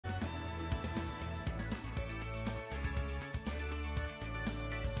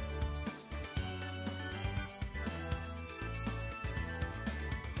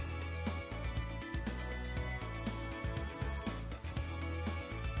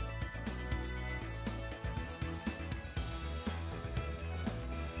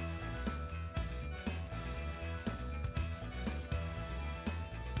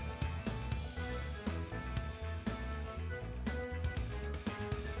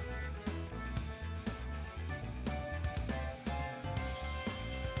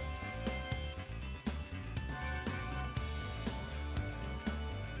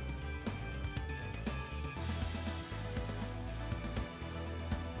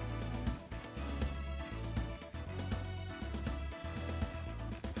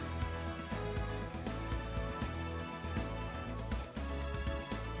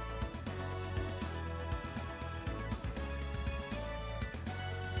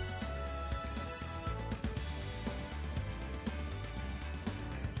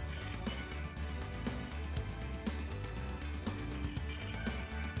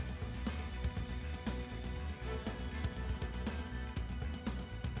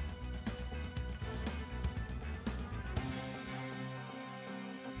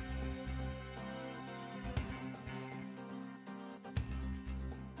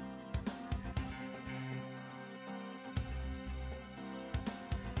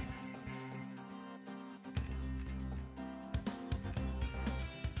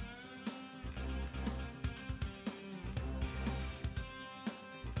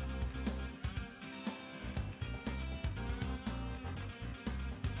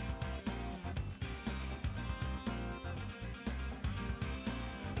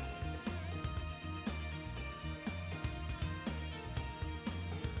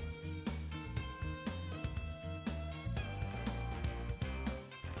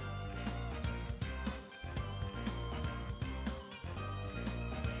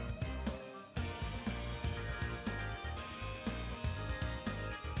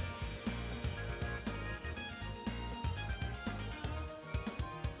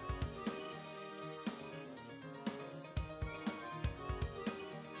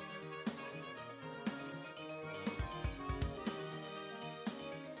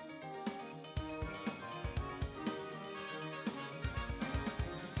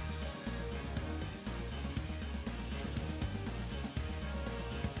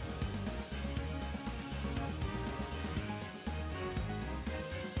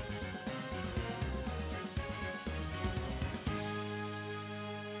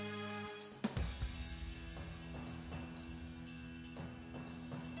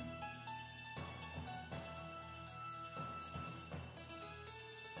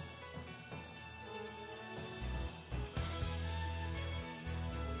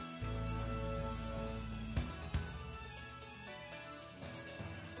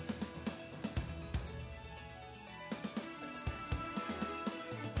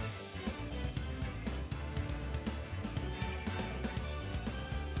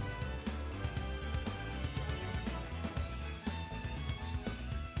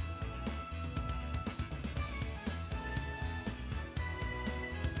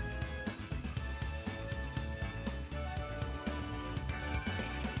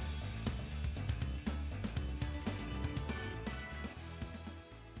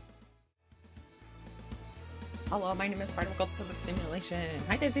Hello, my name is Spyro. Welcome to the simulation.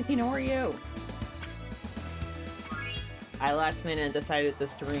 Hi, Daisy, how are you? I last minute decided to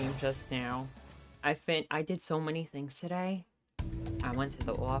stream just now. I did so many things today. I went to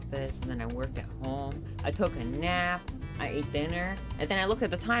the office, and then I worked at home. I took a nap, I ate dinner, and then I looked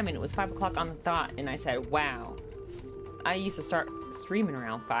at the time, and it was 5 o'clock on the dot, and I said, wow. I used to start streaming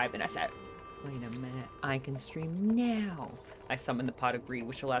around 5, and I said, wait a minute, I can stream now. I summoned the Pot of Greed,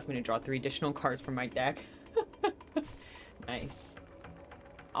 which allows me to draw 3 additional cards from my deck. Nice.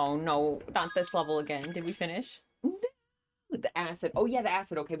 Oh no, not this level again. Did we finish? No! The acid. Oh yeah, the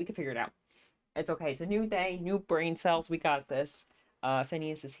acid. Okay, we can figure it out. It's okay. It's a new day, new brain cells. We got this.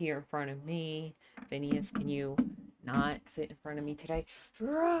 Phineas is here in front of me. Phineas, can you not sit in front of me today?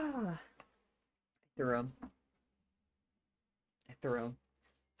 I threw him.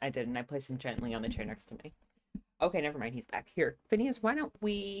 I didn't. I placed him gently on the chair next to me. Okay, never mind. He's back. Here. Phineas, why don't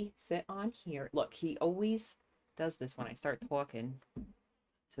we sit on here? Look, he always does this when I start talking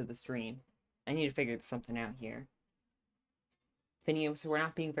to the stream. I need to figure something out here. Phineas, we're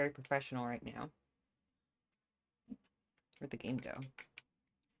not being very professional right now. Where'd the game go?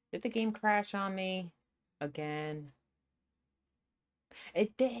 Did the game crash on me again?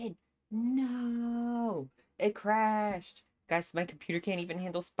 It did! No! It crashed! Guys, my computer can't even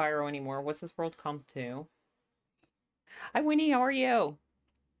handle Spyro anymore. What's this world come to? Hi, Winnie, how are you?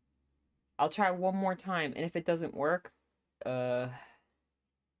 I'll try one more time, and if it doesn't work, we have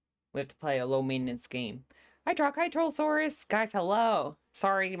to play a low-maintenance game. Hi, Trollsaurus! Guys, hello!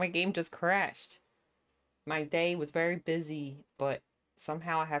 Sorry, my game just crashed. My day was very busy, but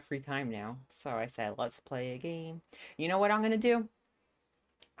somehow I have free time now. So I said, let's play a game. You know what I'm gonna do?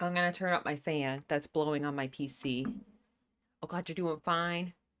 I'm gonna turn up my fan that's blowing on my PC. Oh god, you're doing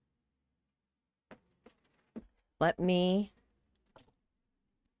fine. Let me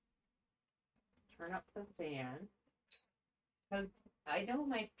turn up the fan. Because I know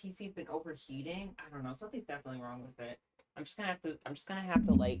my PC's been overheating. I don't know, something's definitely wrong with it. I'm just gonna have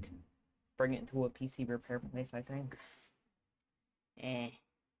to like bring it to a PC repair place, I think.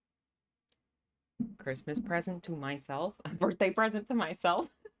 Christmas present to myself. A birthday present to myself.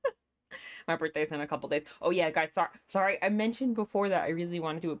 My birthday's in a couple days. Oh yeah, guys, sorry. I mentioned before that I really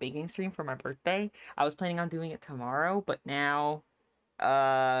want to do a baking stream for my birthday. I was planning on doing it tomorrow, but now,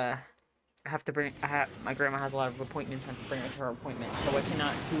 I have to bring. My grandma has a lot of appointments. I have to bring her to her appointment, so I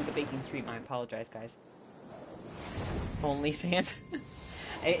cannot do the baking stream. I apologize, guys. OnlyFans.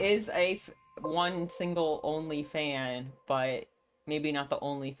 It is one single only fan, but maybe not the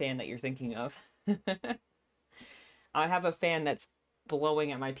only fan that you're thinking of. I have a fan that's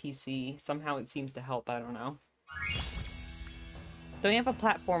blowing at my PC. Somehow it seems to help. I don't know. Don't you have a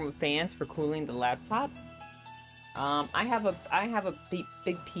platform with fans for cooling the laptop? I have a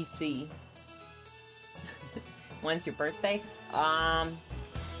big PC. When's your birthday? What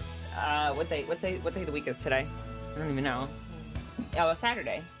day of the week is today? I don't even know. Oh,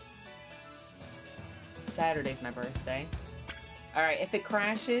 Saturday. Saturday's my birthday. Alright, if it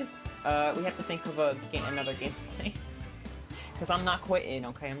crashes, we have to think of another game to play. Because I'm not quitting,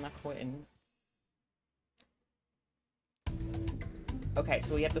 okay? I'm not quitting. Okay,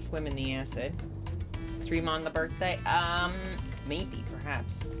 so we have to swim in the acid. Stream on the birthday? Maybe,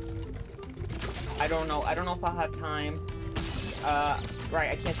 perhaps. I don't know. I don't know if I'll have time.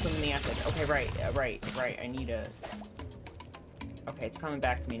 Right, I can't swim in the acid. Okay, right. I need a... Okay, it's coming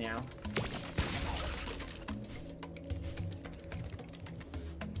back to me now.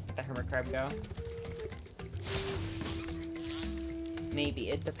 Let the hermit crab go. Maybe.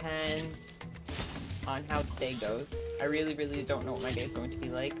 It depends on how the day goes. I really don't know what my day is going to be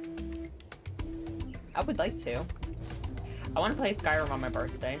like. I would like to. I want to play Skyrim on my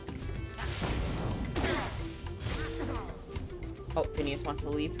birthday. Oh, Phineas wants to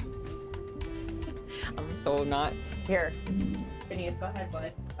leave. I'm so not. Here. Phineas, go ahead,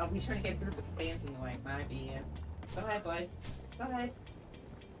 bud. Oh, he's trying to get through, but the fan's in the way. Might be. Go ahead, bud. Go ahead.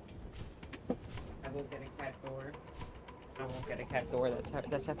 I will get a cat door. I won't get a cat door. That's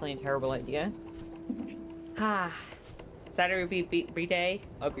definitely a terrible idea. Saturday would be every day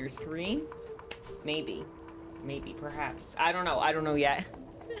of your stream? Maybe, perhaps. I don't know yet.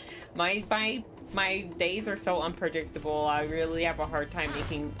 My days are so unpredictable. I really have a hard time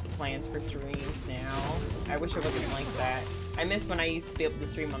making plans for streams now. I wish it wasn't like that. I miss when I used to be able to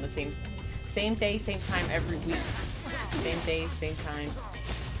stream on the same day, same time every week. Same days, same times.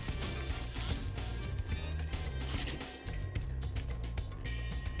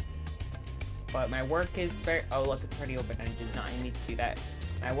 But my work is very... Oh, look, it's already open. I did not need to do that.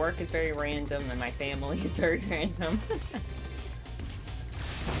 My work is very random, and my family is very random.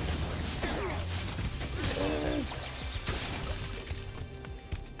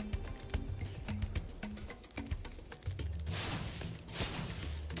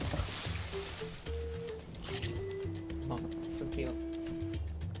 cute.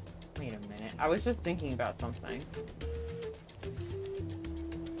 Wait a minute. I was just thinking about something.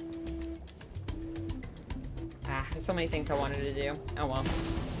 Ah, there's so many things I wanted to do. Oh well.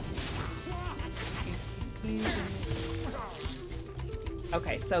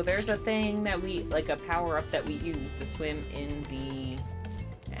 Okay, so there's a thing that we, like a power-up that we use to swim in the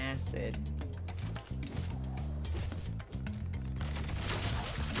acid.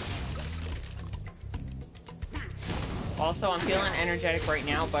 Also, I'm feeling energetic right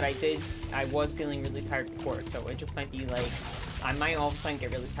now, but I was feeling really tired before, so it just might be like, I might all of a sudden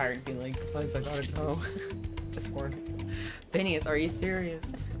get really tired and be like, guys, I gotta go. Just for Phineas, are you serious?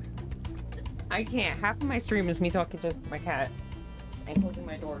 I can't. Half of my stream is me talking to my cat and closing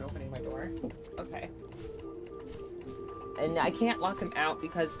my door and opening my door. Okay. And I can't lock him out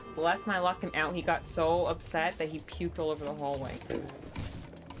because the last time I locked him out, he got so upset that he puked all over the hallway.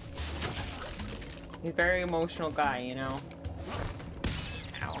 He's a very emotional guy, you know?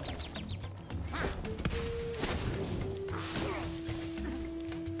 Ow.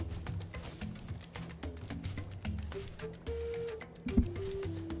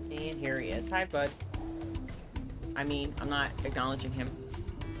 And here he is. Hi, bud. I mean, I'm not acknowledging him.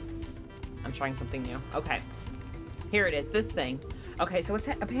 I'm trying something new. Okay. Here it is, this thing. Okay, so it's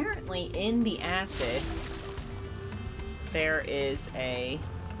apparently in the acid. There is a...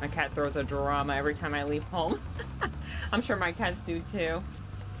 My cat throws a drama every time I leave home. I'm sure my cats do too.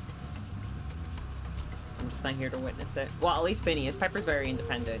 I'm just not here to witness it. Well, at least Phineas. Piper's very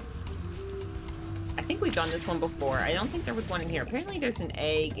independent. I think we've done this one before. I don't think there was one in here. Apparently there's an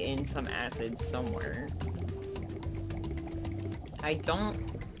egg in some acid somewhere. I don't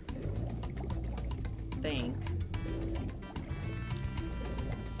think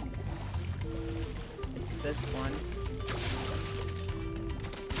it's this one.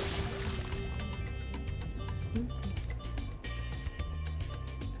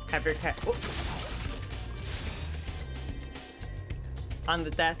 Have your cat on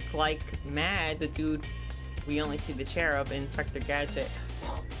the desk like mad. The dude, we only see the cherub, Inspector Gadget.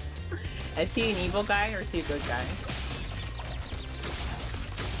 Is he an evil guy or is he a good guy?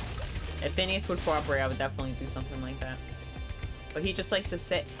 If Phineas would cooperate, I would definitely do something like that. But he just likes to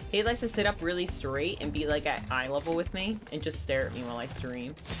sit. He likes to sit up really straight and be like at eye level with me and just stare at me while I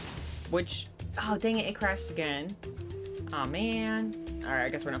stream. Which, oh dang it, it crashed again. Oh man. Alright, I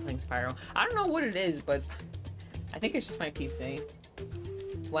guess we're not playing Spyro. I don't know what it is, but I think it's just my PC.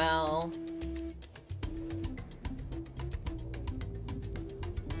 Well...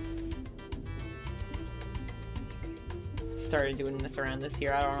 Started doing this around this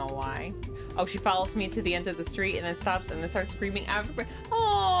year, I don't know why. Oh, she follows me to the end of the street and then stops and then starts screaming after me.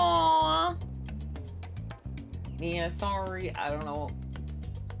 Aww! Yeah, sorry, I don't know.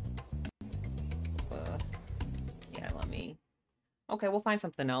 Yeah, let me... Okay, we'll find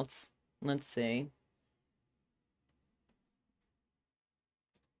something else. Let's see.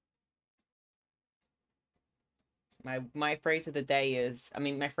 My phrase of the day is, I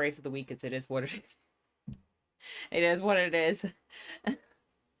mean, my phrase of the week is, it is what it is. It is what it is.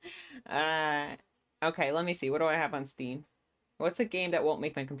 Okay, let me see. What do I have on Steam? What's a game that won't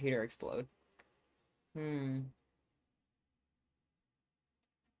make my computer explode?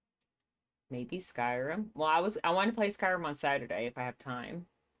 Maybe Skyrim. Well, I want to play Skyrim on Saturday if I have time.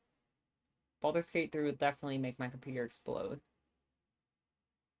 Baldur's Gate 3 would definitely make my computer explode.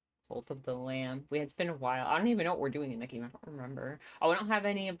 Cult of the Lamb. It's been a while. I don't even know what we're doing in the game. I don't remember. Oh, I don't have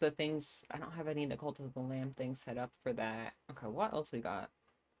any of the things. I don't have any of the Cult of the Lamb things set up for that. Okay, what else we got?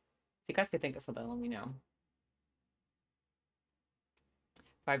 If you guys could think of something, let me know.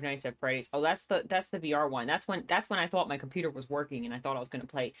 Five Nights at Freddy's. Oh, that's the VR one. That's when I thought my computer was working and I thought I was gonna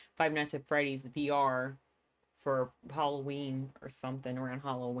play Five Nights at Freddy's VR for Halloween or something around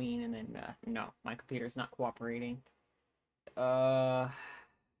Halloween, and then no, my computer's not cooperating.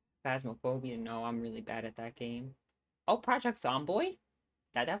 Phasmophobia. No, I'm really bad at that game. Oh, Project Zomboid?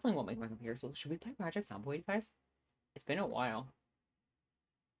 That definitely won't make my computer. So should we play Project Zomboid, guys? It's been a while.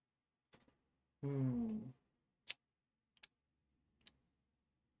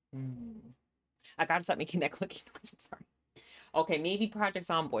 I gotta stop making that clicking noise. I'm sorry. Okay, maybe Project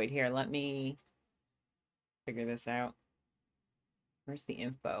Zomboid. Here, let me figure this out. Where's the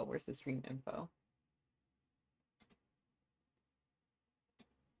info? Where's the stream info?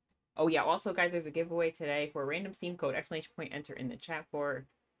 Oh yeah, also guys, there's a giveaway today for a random Steam code. Exclamation point, enter in the chat for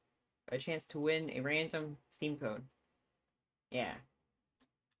a chance to win a random Steam code. Yeah.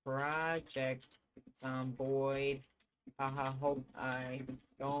 Project Zomboid. Haha, hope I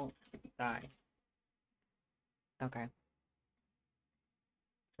don't die. Okay.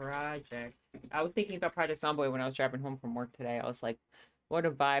 project. I was thinking about Project Zomboid when I was driving home from work today. I was like, what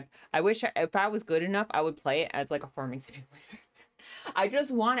a vibe. I wish if I was good enough, I would play it as like a farming simulator. I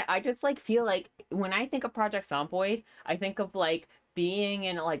just like feel like when I think of Project Zomboid, I think of like being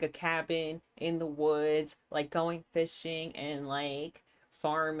in like a cabin in the woods, like going fishing and like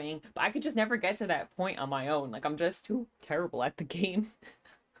farming. But I could just never get to that point on my own. Like I'm just too terrible at the game.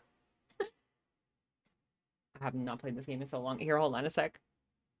 I have not played this game in so long. Here, hold on a sec.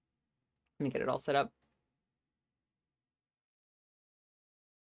 Let me get it all set up.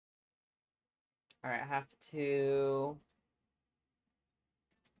 All right, I have to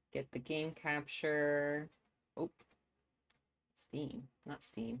get the game capture. Oh, Steam, not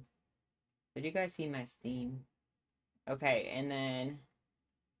Steam. Did you guys see my Steam? Okay, and then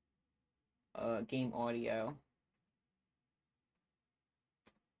game audio.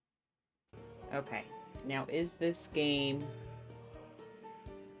 Okay, now is this game?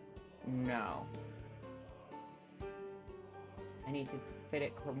 No. I need to fit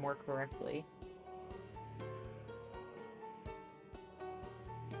it more correctly.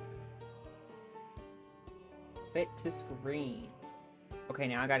 Fit to screen. Okay,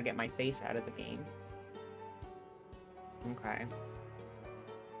 now I gotta get my face out of the game. Okay.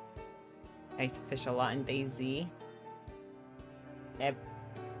 I used to fish a lot in DayZ.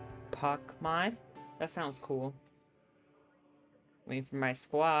 Epoch mod? That sounds cool. Waiting for my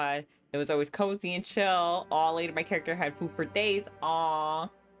squad. It was always cozy and chill. Aw, later my character had food for days. Aw.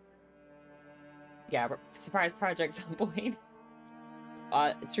 Yeah, surprise project Zomboid.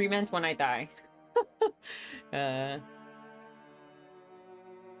 3 months when I die.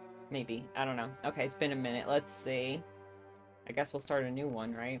 Maybe. I don't know. Okay, it's been a minute. Let's see. I guess we'll start a new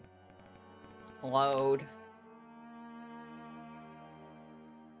one, right? Load.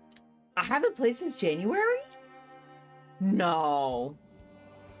 I haven't played since January? No.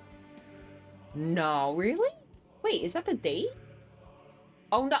 No, really? Wait, is that the date?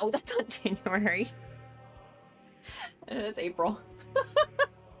 Oh no, that's not January. That's April.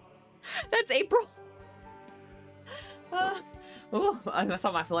 That's April. Oh, I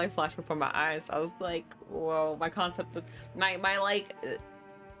saw my life flash before my eyes. I was like, whoa, my concept of my like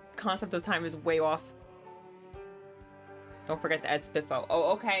concept of time is way off. Don't forget to add Spiffo.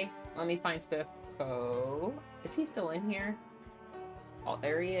 Oh, okay. Let me find Spiffo. Is he still in here? Oh,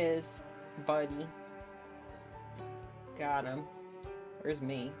 there he is, buddy. Got him. Where's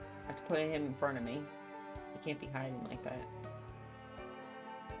me? I have to put him in front of me. He can't be hiding like that.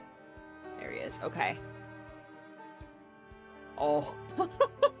 There he is. Okay. Oh.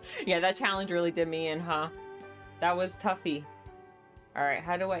 Yeah, that challenge really did me in, huh? That was toughy. Alright,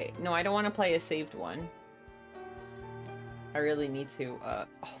 how do I... No, I don't want to play a saved one. I really need to, oh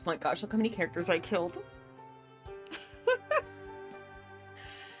my gosh, look how many characters I killed.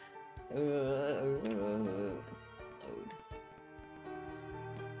 Load.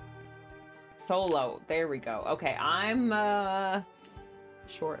 Solo, there we go. Okay, I'm,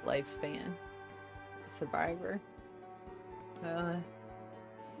 short lifespan. Survivor.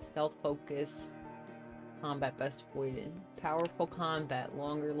 Stealth focus. Combat best avoided. Powerful combat,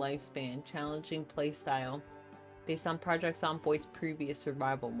 longer lifespan, challenging playstyle. Based on Project Zomboid's previous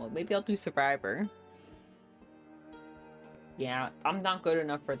survival mode. Maybe I'll do Survivor. Yeah, I'm not good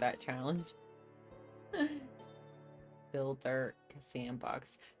enough for that challenge. Builder,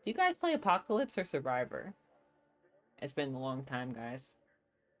 sandbox. Do you guys play Apocalypse or Survivor? It's been a long time, guys.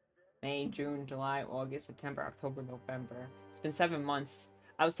 May, June, July, August, September, October, November. It's been 7 months.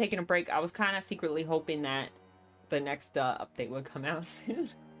 I was taking a break. I was kind of secretly hoping that the next update would come out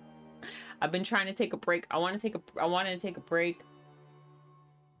soon. I've been trying to take a break. I wanted to take a break.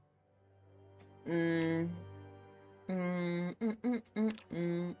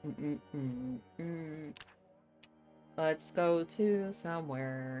 Let's go to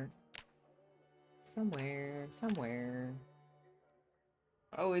somewhere. Somewhere.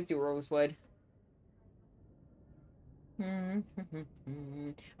 I always do Rosewood. I'm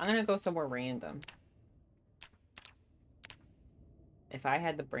gonna go somewhere random. If I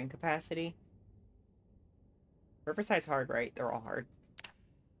had the brain capacity. Riverside's hard, right? They're all hard.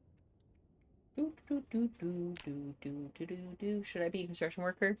 Should I be a construction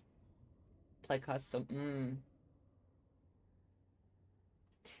worker? Play custom.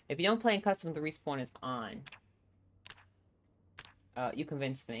 If you don't play in custom, the respawn is on. You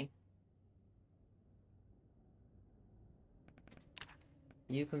convinced me.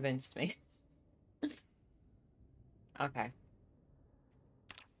 You convinced me. Okay.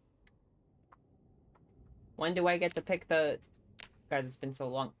 When do I get to pick the... Guys, it's been so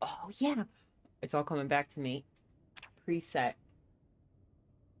long. Oh, yeah. It's all coming back to me. Preset.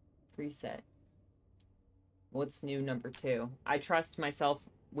 Reset. What's new number 2? I trust myself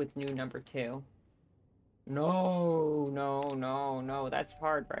with new number 2. No, no, no, no. That's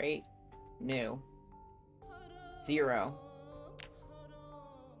hard, right? New. 0.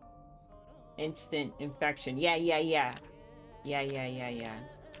 Instant infection. Yeah, yeah, yeah. Yeah, yeah, yeah, yeah.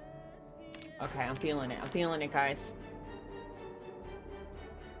 Okay, I'm feeling it. I'm feeling it, guys.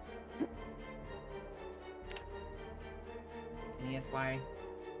 And yes, why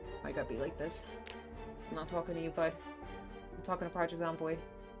I gotta be like this? I'm not talking to you, bud. I'm talking to Project Zomboid.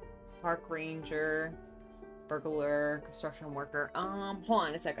 Park ranger, burglar, construction worker. Hold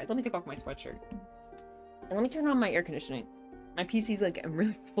on a sec, guys. Let me take off my sweatshirt. And let me turn on my air conditioning. My PC's like, I'm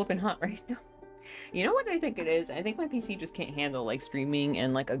really flipping hot right now. You know what I think it is? I think my PC just can't handle like streaming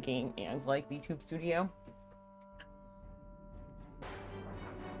and like a game and like YouTube Studio.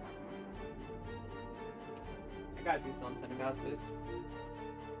 I gotta do something about this.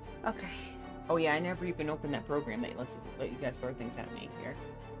 Okay. Oh yeah, I never even opened that program that lets let you guys throw things at me here.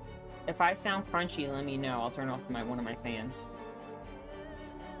 If I sound crunchy, let me know. I'll turn off one of my fans.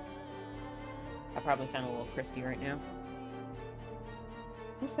 I probably sound a little crispy right now.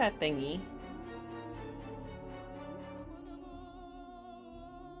 What's that thingy?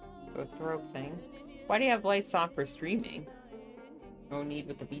 The throat thing. Why do you have lights on for streaming? No need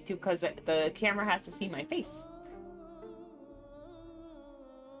with the V2, because the camera has to see my face.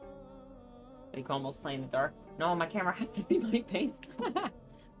 You can almost play in the dark. No, my camera has to see my face.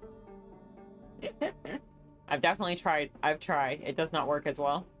 I've definitely tried. I've tried. It does not work as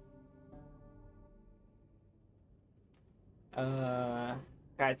well.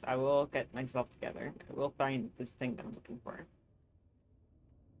 Guys, I will get myself together. I will find this thing that I'm looking for.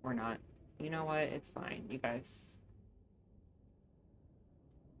 Or not. You know what? It's fine. You guys.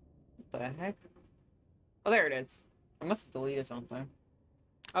 What the heck? Oh, there it is. I must have deleted something.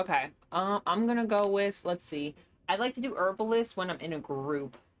 Okay. I'm gonna go with, let's see. I like to do herbalist when I'm in a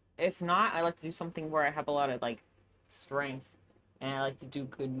group. If not, I like to do something where I have a lot of, like, strength. And I like to do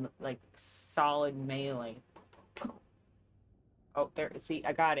good, like, solid melee. Oh, there. See,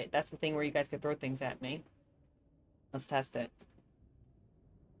 I got it. That's the thing where you guys can throw things at me. Let's test it.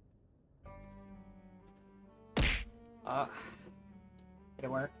 Did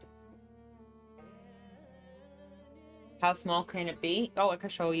it work? How small can it be? Oh, I can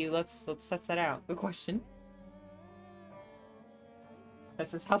show you. Let's test that out. Good question.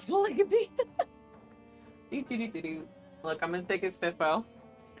 This is how small it can be. Look, I'm as big as Spiffo.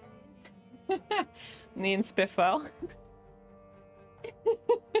 Me and Spiffo.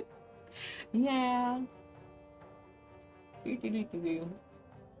 Yeah.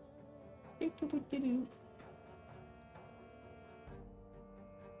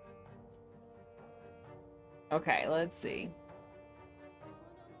 Okay, let's see.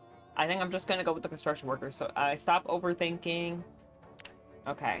 I think I'm just gonna go with the construction worker. So I stop overthinking.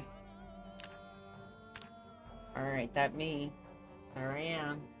 Okay. Alright, that me. There I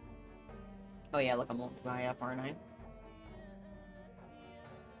am. Oh yeah, look, I'm a little too high up, aren't I?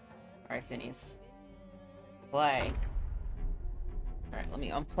 Alright, Phineas. Play. Alright, let me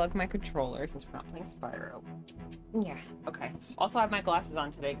unplug my controller since we're not playing Spyro. Yeah, okay. Also, I have my glasses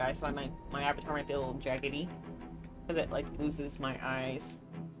on today, guys, so my avatar might be a little jaggedy. Because it, like, loses my eyes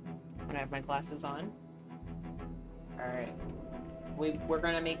when I have my glasses on. Alright. We're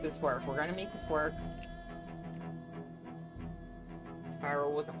gonna make this work. We're gonna make this work.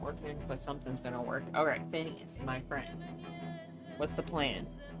 Spyro wasn't working, but something's gonna work. Alright, Phineas, my friend. What's the plan?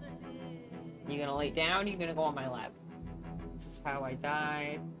 You gonna lay down or you gonna go on my lap? This is how I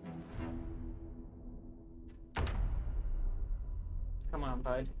died. Come on,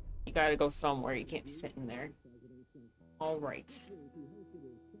 bud. You gotta go somewhere. You can't be sitting there. Alright.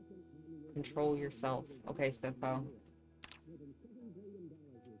 Control yourself. Okay, Spiffo.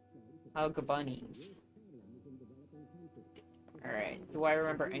 Hug bunnies. Alright. Do I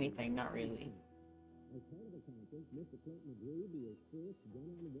remember anything? Not really.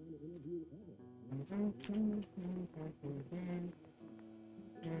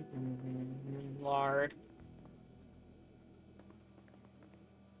 Lard.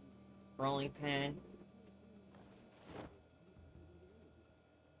 Rolling pin.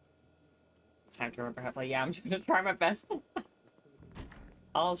 It's time to remember how to play. Yeah, I'm just gonna try my best.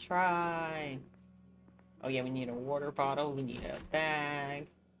 I'll try. Oh yeah, we need a water bottle. We need a bag.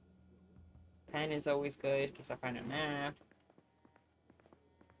 Pen is always good in case I find a map.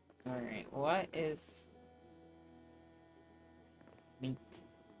 Alright, what is meat?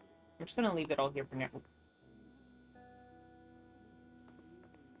 I'm just gonna leave it all here for now.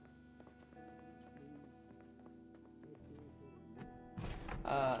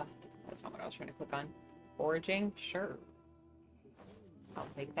 That's not what I was trying to click on. Foraging? Sure. I'll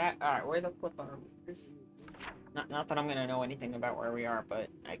take that. Alright, where the flip are we? Not that I'm gonna know anything about where we are, but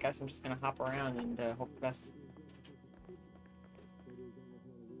I guess I'm just gonna hop around and hope the best.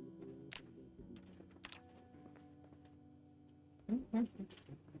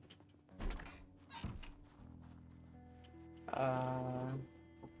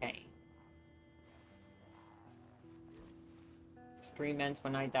 Okay. It's 3 minutes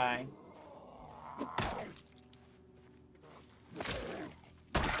when I die.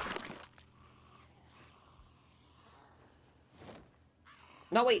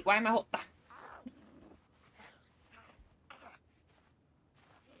 No, wait, why am I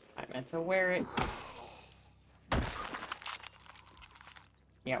I meant to wear it.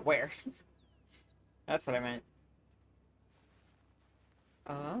 Yeah, where? That's what I meant.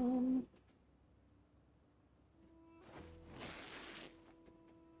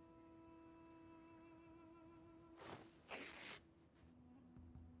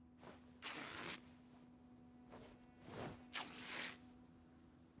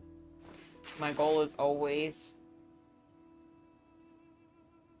 My goal is always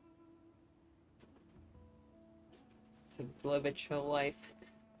to live a chill life.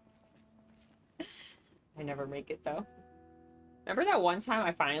 I never make it, though. Remember that one time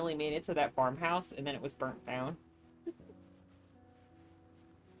I finally made it to that farmhouse and then it was burnt down?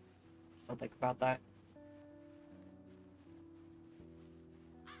 Still think about that.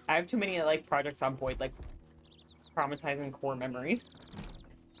 I have too many, like, Project Zomboid, like, traumatizing core memories.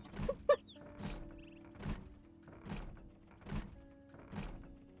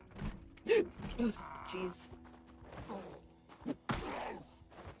 Jeez.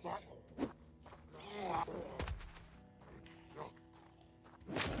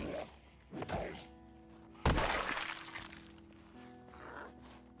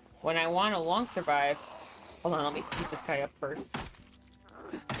 When I want to long survive... Hold on, let me keep this guy up first.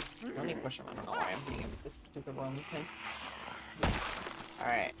 Let me push him. I don't know why I'm hitting him with this stupid Roman pin.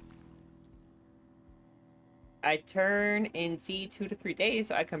 Alright. I turn in Z 2 to 3 days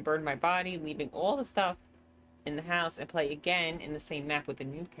so I can burn my body, leaving all the stuff in the house and play again in the same map with a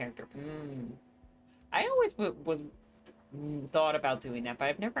new character. I always thought about doing that, but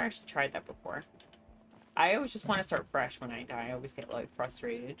I've never actually tried that before. I always just want to start fresh when I die. I always get, like,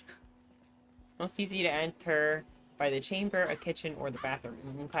 frustrated. Most easy to enter by the chamber, a kitchen, or the bathroom.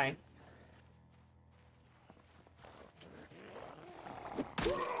 Okay.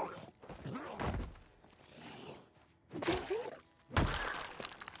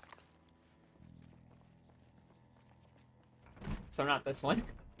 So not this one.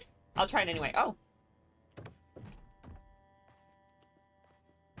 I'll try it anyway. Oh!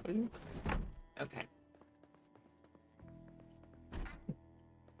 Okay.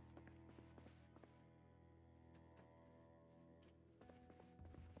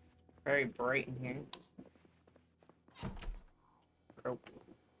 Very bright in here. Rope.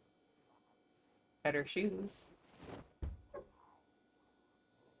 Better shoes.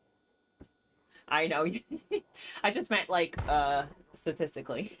 I know. I just meant, like,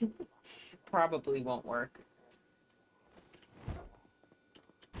 statistically. Probably won't work.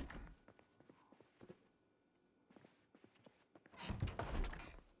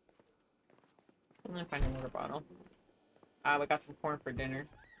 I'm gonna find a water bottle. We got some corn for dinner.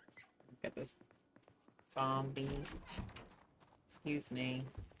 Get this. Zombie. Excuse me.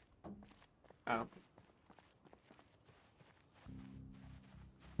 Oh.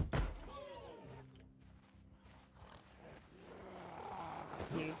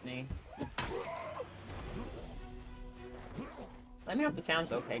 Excuse me. Let me know if the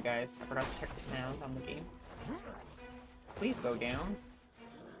sound's okay, guys. I forgot to check the sound on the game. Please go down.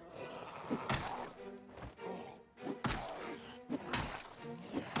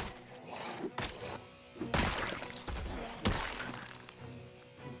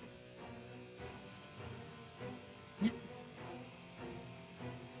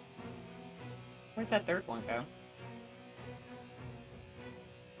 Where'd that third one go?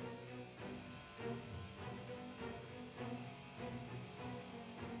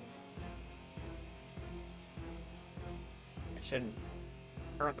 I shouldn't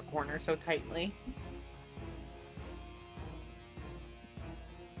hurt the corner so tightly.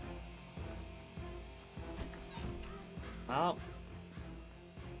 Well.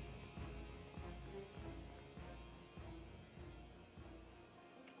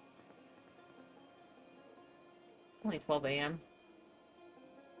 It's only 12 a.m.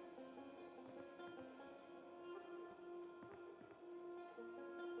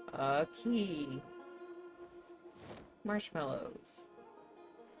 A key. Marshmallows.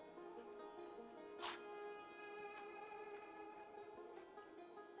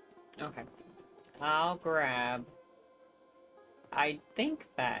 Okay. I'll grab... I think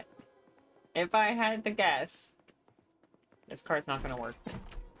that if I had to guess, this car's not gonna work.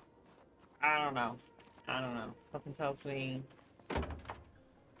 I don't know. I don't know. Something tells me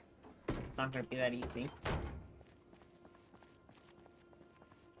it's not gonna be that easy.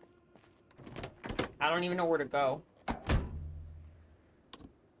 I don't even know where to go. I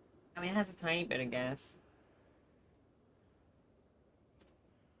mean, it has a tiny bit of gas.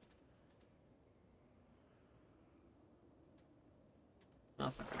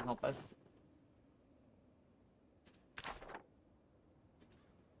 That's not gonna help us.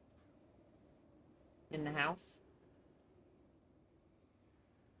 In the house.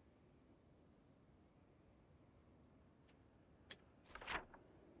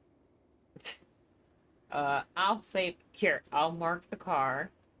 I'll save... Here, I'll mark the car.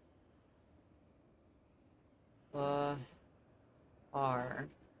 Car.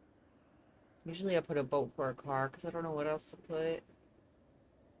 Usually I put a boat for a car, because I don't know what else to put.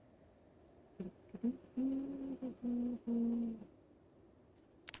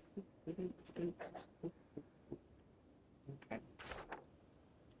 Okay.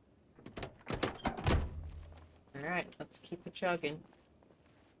 Alright, let's keep it chugging.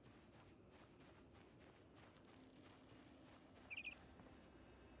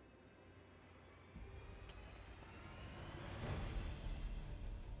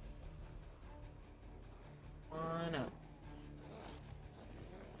 On up.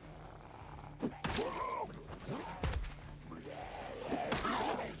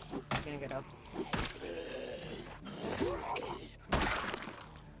 It's gonna get up.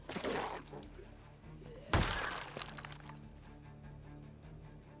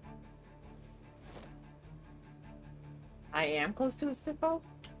 I am close to a spitball?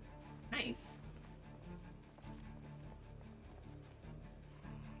 Nice.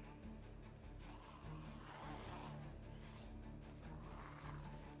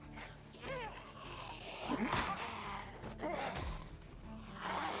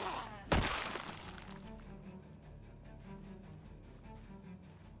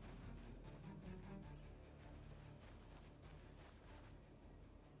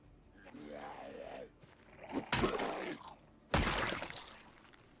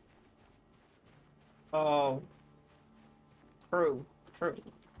 Oh. True. True.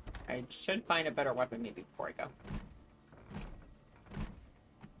 I should find a better weapon maybe before I go.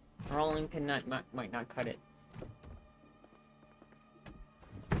 Rolling pin might not cut it.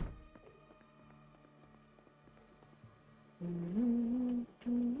 I'm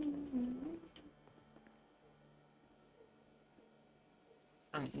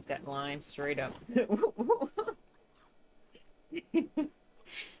gonna eat that lime straight up.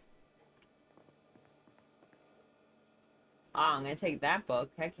 I'm gonna take that book.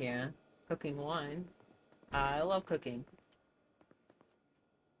 Heck yeah. Cooking 1. I love cooking.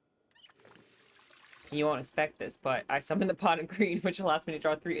 You won't expect this, but I summoned the pot of greed, which allows me to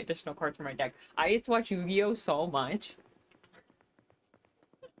draw 3 additional cards from my deck. I used to watch Yu-Gi-Oh! So much.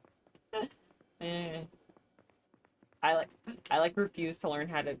 I like refused to learn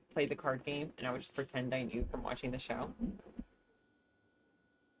how to play the card game, and I would just pretend I knew from watching the show.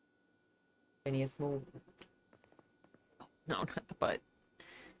 Phineas, move. Oh, no, not the butt.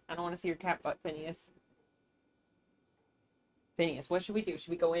 I don't want to see your cat butt, Phineas. Phineas, what should we do?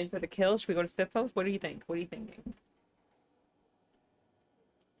 Should we go in for the kill? Should we go to Spiffos? What do you think? What are you thinking?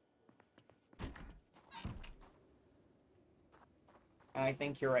 I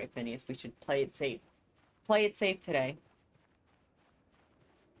think you're right, Phineas. We should play it safe. Play it safe today.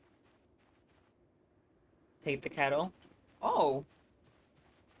 Take the kettle. Oh.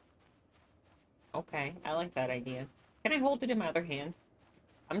 Okay, I like that idea. Can I hold it in my other hand?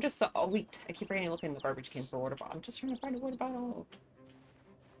 I'm just so... Oh, wait. I keep forgetting to look in the garbage can for a water bottle. I'm just trying to find a water bottle.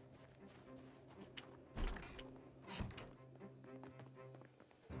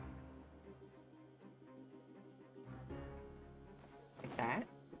 Like that.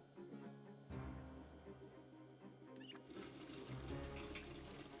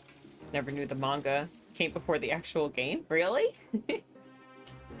 Never knew the manga came before the actual game. Really?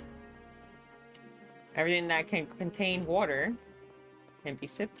 Everything that can contain water can be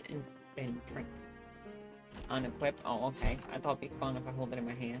sipped and drink. Unequip. Oh, okay. I thought it'd be fun if I hold it in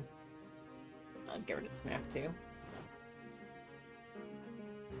my hand. I'll get rid of this map too.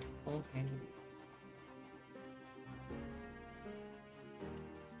 Okay.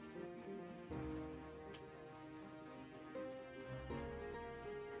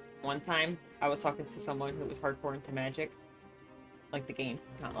 One time, I was talking to someone who was hardcore into Magic. Like the game,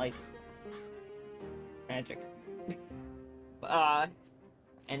 not like Magic.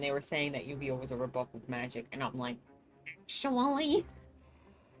 and they were saying that Yu-Gi-Oh was a ripoff of Magic, and I'm like, actually,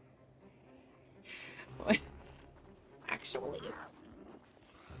 actually,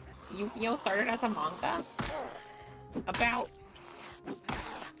 Yu-Gi-Oh started as a manga about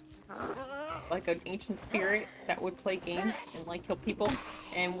like an ancient spirit that would play games and like kill people,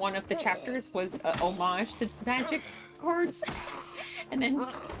 and one of the chapters was a homage to Magic cards, and then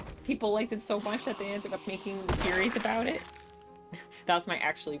people liked it so much that they ended up making the series about it. That was my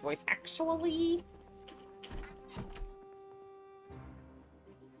actually voice. Actually.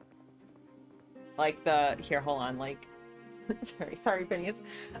 Like the... Here, hold on. Like... sorry, Phineas.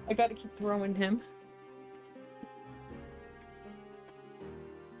 I gotta keep throwing him.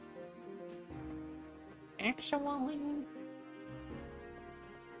 Actually.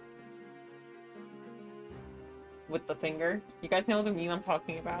 With the finger. You guys know the meme I'm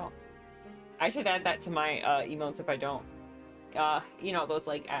talking about? I should add that to my emotes if I don't. You know, those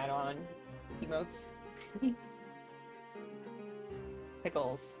like add-on emotes.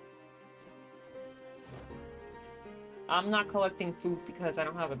 Pickles. I'm not collecting food because I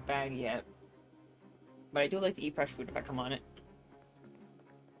don't have a bag yet. But I do like to eat fresh food if I come on it.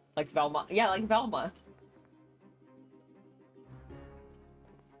 Like Velma. Yeah, like Velma.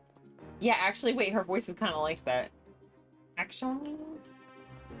 Yeah, actually, wait, her voice is kind of like that. Actually?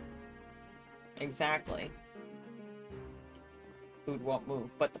 Exactly. Food won't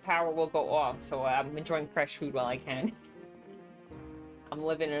move, but the power will go off, so I'm enjoying fresh food while I can. I'm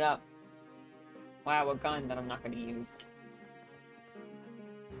living it up. Wow, a gun that I'm not going to use.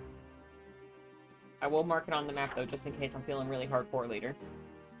 I will mark it on the map, though, just in case I'm feeling really hardcore later.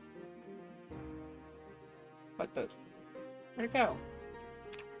 What the... Where'd it go?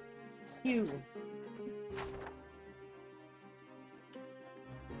 Phew.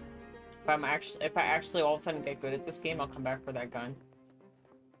 If I actually all of a sudden get good at this game, I'll come back for that gun.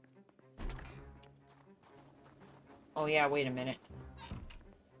 Oh yeah, wait a minute.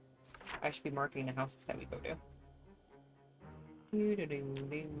 I should be marking the houses that we go to.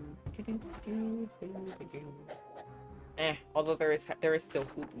 Although there is still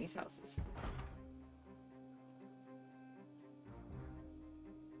food in these houses.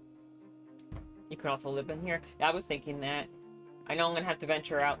 You can also live in here. Yeah, I was thinking that. I know I'm gonna have to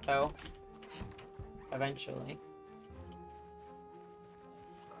venture out though. Eventually.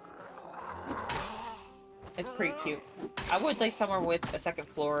 It's pretty cute. I would like somewhere with a second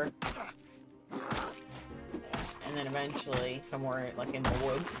floor. And then eventually somewhere like in the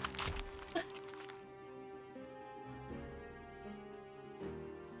woods.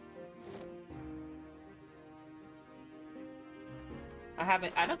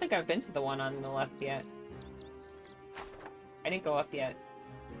 I don't think I've been to the one on the left yet. I didn't go up yet.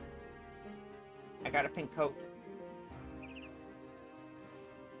 I got a pink coat.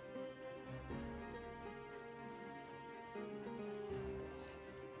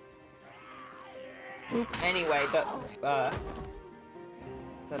 Oop. Anyway, the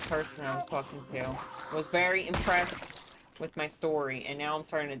person I was talking to was very impressed with my story, and now I'm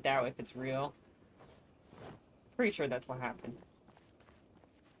starting to doubt if it's real. Pretty sure that's what happened.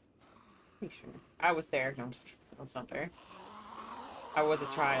 Pretty sure. I was there. No, I'm just kidding. I was not there. I was a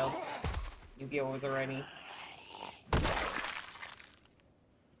child. Yu-Gi-Oh was already...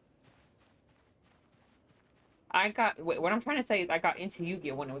 what I'm trying to say is I got into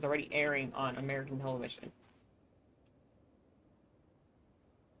Yu-Gi-Oh when it was already airing on American television.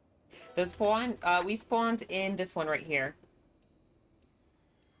 The spawn, we spawned in this one right here.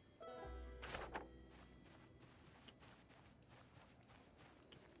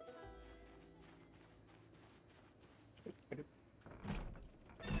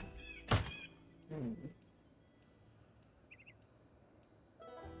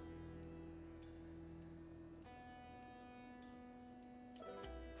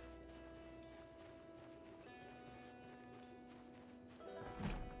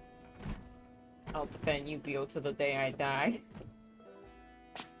 I'll defend Yu-Gi-Oh to the day I die.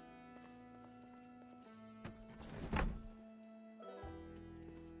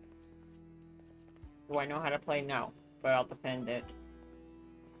 Do I know how to play? No, but I'll defend it.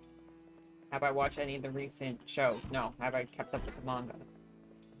 Have I watched any of the recent shows? No. Have I kept up with the manga?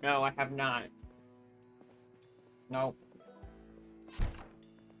 No, I have not. Nope.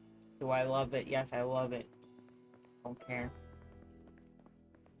 Do I love it? Yes, I love it. Don't care.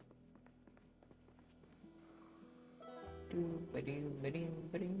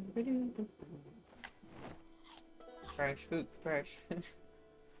 Fresh food, fresh.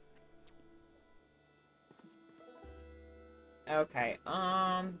 Okay,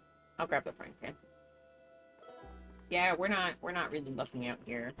 I'll grab the frying pan. Yeah, we're not really looking out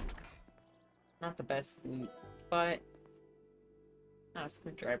here. Not the best loot, but a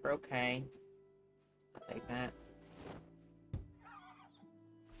screwdriver, okay. I'll take that.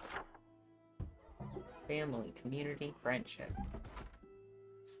 Family, community, friendship.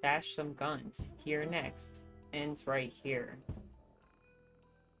 Stash some guns. Here next. Ends right here.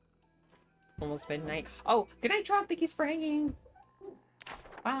 Almost midnight. Oh, good night, Trog. Thank you for hanging.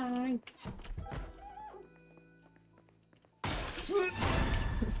 Bye.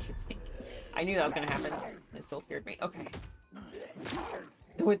 Excuse me. I knew that was gonna happen. It still scared me. Okay.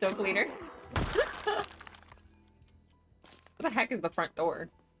 The window cleaner. What the heck is the front door?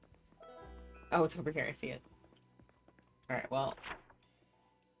 Oh, it's over here. I see it. Alright, well.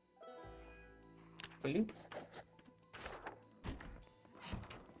 Bloop.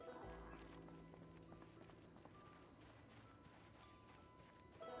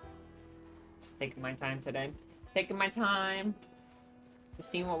 Just taking my time today. Taking my time. Just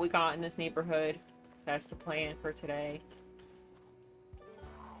seeing what we got in this neighborhood. That's the plan for today.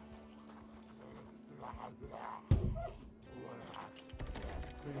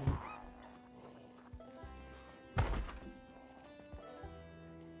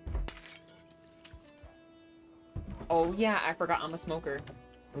 Oh yeah, I forgot I'm a smoker.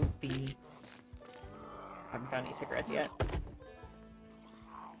 Oopie. Haven't found any cigarettes yet.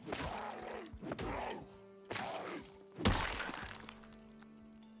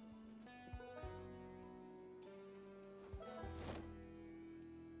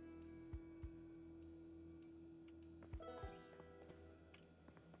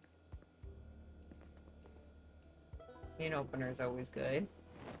 Can opener is always good.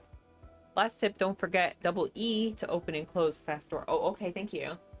 Last tip, don't forget double E to open and close fast door. Oh, okay, thank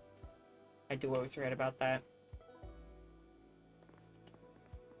you. I do always forget about that.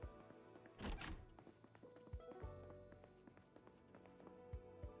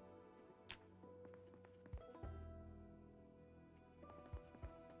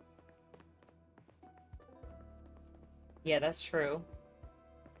 Yeah, that's true.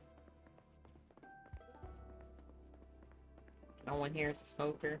 No one here is a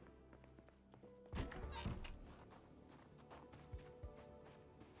smoker.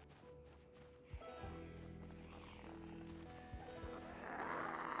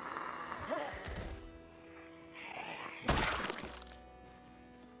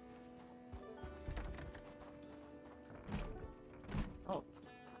 Oh.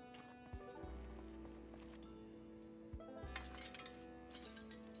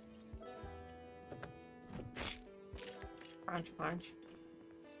 Crunch, crunch.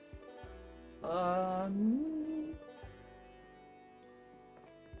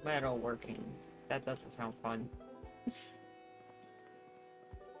 Metal working. That doesn't sound fun.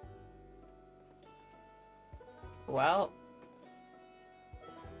 Well,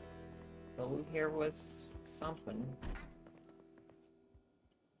 the loot here was something.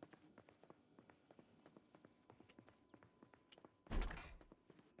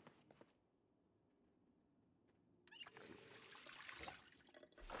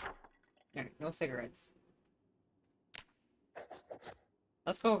 Alright, no cigarettes.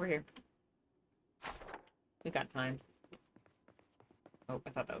 Let's go over here. We got time. Oh, I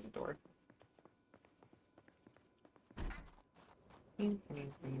thought that was a door.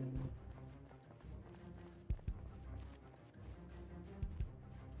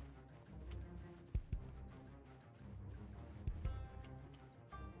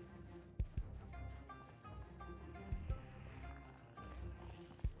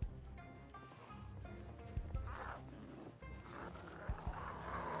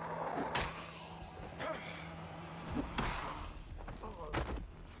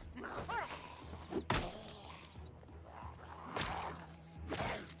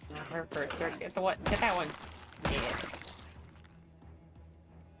 Her first. Get the what? Get that one. Yeah.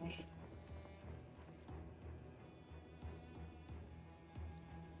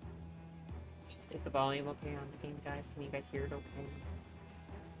 Is the volume okay on the game, guys? Can you guys hear it okay?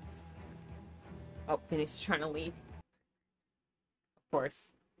 Oh, Vinny's trying to leave. Of course.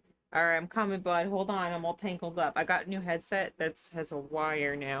 Alright, I'm coming, bud. Hold on, I'm all tangled up. I got a new headset that has a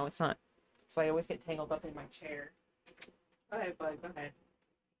wire now. It's not... So I always get tangled up in my chair. Go ahead, bud. Go ahead.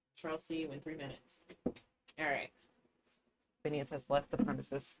 Sure, I'll see you in 3 minutes. Alright. Phineas has left the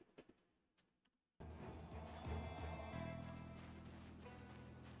premises.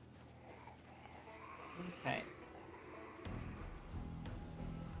 Okay.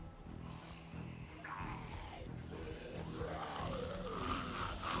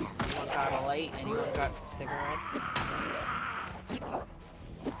 Anyone got a light? Anyone got some cigarettes? Got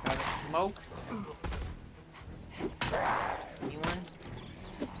a smoke?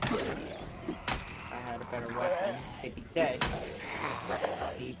 better weapon, they'd be dead.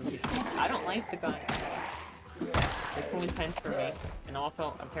 I don't like the gun. They're too intense for me. And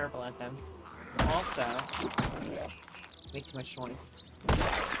also, I'm terrible at them. Also, make too much noise.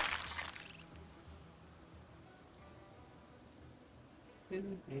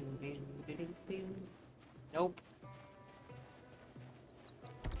 Nope.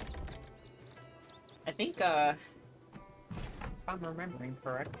 I think, if I'm remembering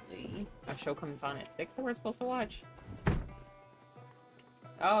correctly, a show comes on at 6 that we're supposed to watch.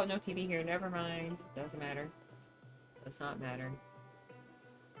 Oh, no TV here. Never mind. Doesn't matter. Does not matter.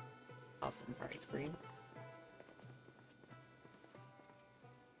 Also, for ice cream.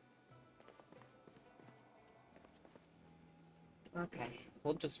 Okay,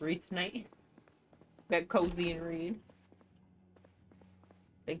 we'll just read tonight. Get cozy and read.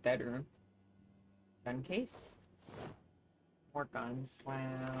 Big bedroom. Gun case. More guns. Wow.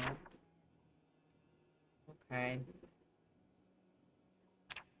 Okay.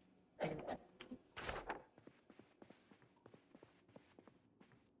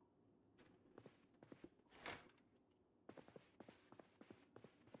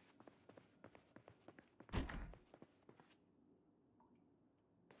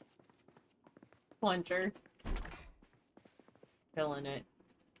 Plunger. Filling it.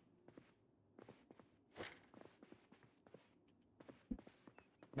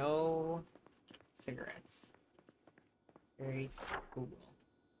 No cigarettes. Very cool.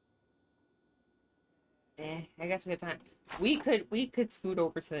 I guess we have time. We could scoot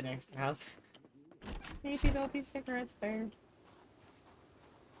over to the next house. Maybe there'll be cigarettes there.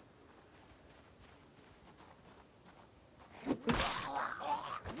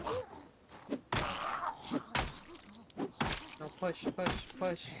 No, push, push,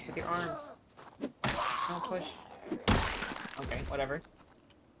 push with your arms. No, push. Okay, whatever.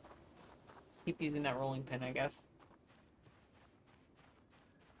 Just keep using that rolling pin, I guess.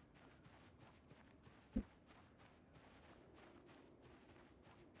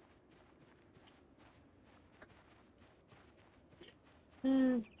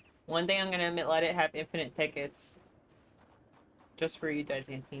 One day I'm gonna let it have infinite tickets. Just for you,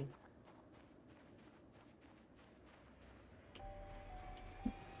 Byzantine.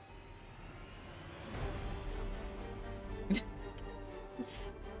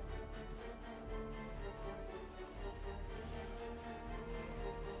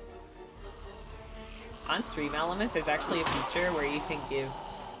 On Stream Elements, there's actually a feature where you can give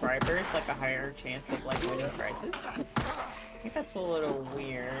subscribers like a higher chance of like winning prizes. I think that's a little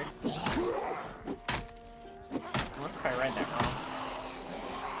weird. Unless if I read that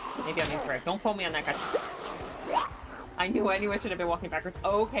wrong. Maybe I'm incorrect. Don't quote me on that guy. I knew I should have been walking backwards.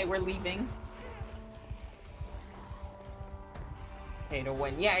 Oh, okay, we're leaving. Pay to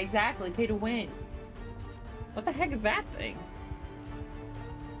win. Yeah, exactly. Pay to win. What the heck is that thing?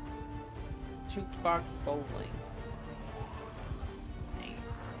 Jukebox bowling. Nice.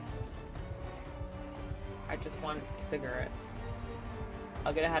 I just wanted some cigarettes.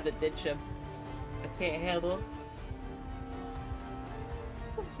 I'm gonna have to ditch them. I can't handle.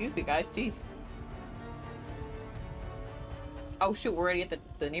 Oh, excuse me, guys. Jeez. Oh shoot, we're already at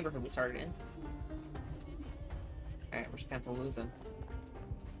the neighborhood we started in. Alright, we're just gonna have to lose them.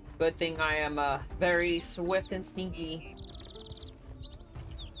 Good thing I am very swift and sneaky.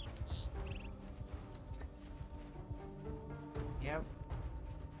 Yep.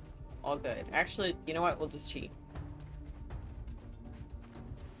 All good. Actually, you know what? We'll just cheat.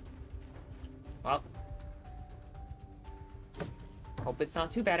 Well. Hope it's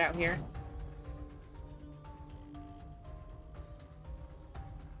not too bad out here.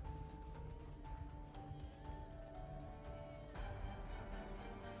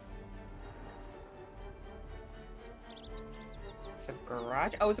 It's a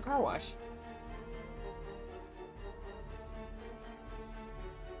garage? Oh, it's a car wash.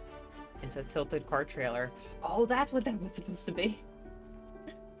 It's a tilted car trailer. Oh, that's what that was supposed to be.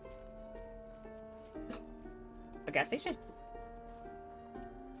 A gas station.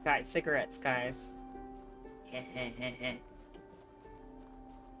 Guys, cigarettes, guys.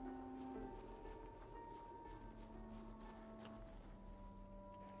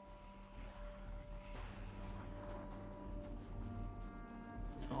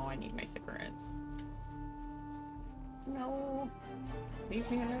 Oh, I need my cigarettes. No. Leave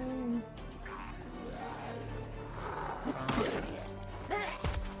me alone.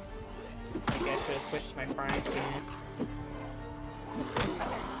 Maybe I should have switched my frying pan.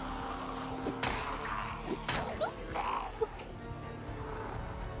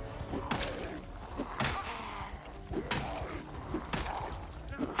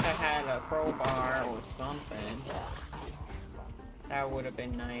 I had a crowbar or something. That would have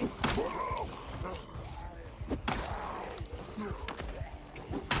been nice. I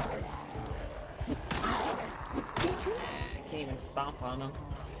can't even stomp on them.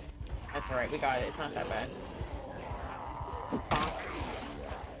 That's alright, we got it. It's not that bad. Bonk.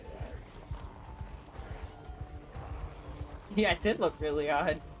 Yeah, it did look really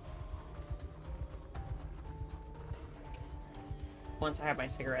odd. Once I have my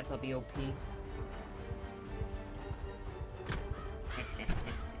cigarettes, I'll be OP.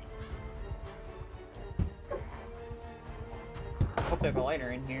 Hope there's a lighter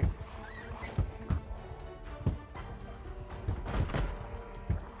in here.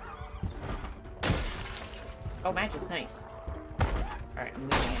 Oh, match is nice. Alright, I'm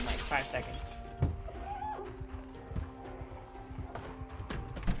leaving in like 5 seconds.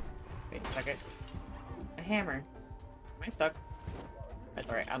 Wait a second. A hammer. Am I stuck? That's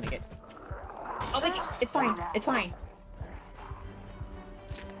alright, I'll make it. I'll make it! It's fine! It's fine!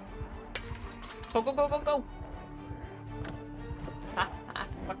 Go, go, go, go, go! Ha ha,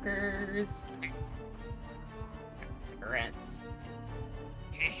 suckers! Cigarettes.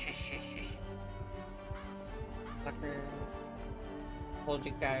 Suckers. Hold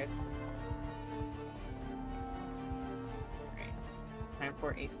you guys. Alright. Time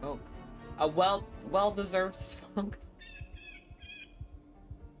for a smoke. A well-deserved smoke.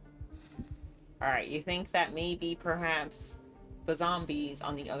 Alright, you think that maybe perhaps the zombies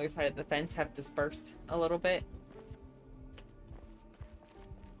on the other side of the fence have dispersed a little bit?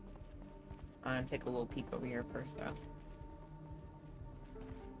 I'm gonna take a little peek over here first, though.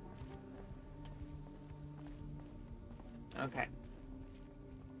 Okay.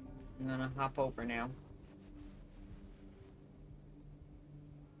 I'm gonna hop over now.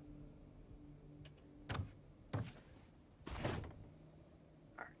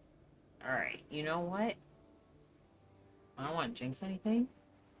 Alright, you know what? I don't want to jinx anything,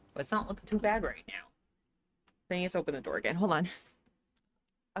 but it's not looking too bad right now. Let's open the door again. Hold on.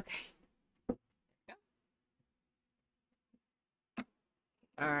 Okay.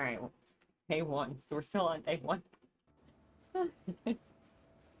 Alright. Day 1. So we're still on day 1.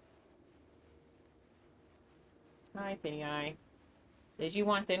 Hi, Penny Eye. Did you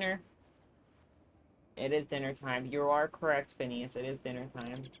want dinner? It is dinner time. You are correct, Phineas. It is dinner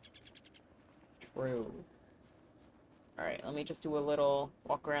time. True. Alright, let me just do a little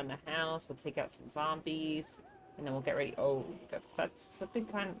walk around the house. We'll take out some zombies. And then we'll get ready. Oh, that's a big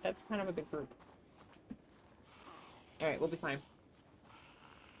that's kind of a big group. Alright, we'll be fine.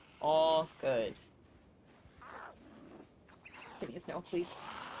 All good. Phineas, no, please.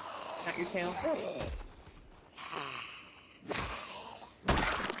 Not your tail.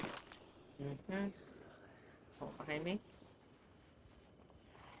 Mm-hmm. Someone behind me.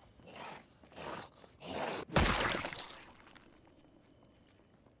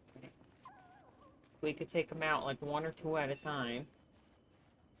 Okay. We could take them out like 1 or 2 at a time.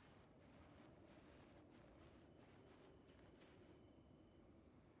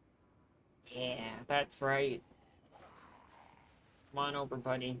 Yeah, that's right. Come on over,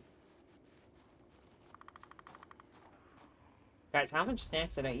 buddy. Guys, how much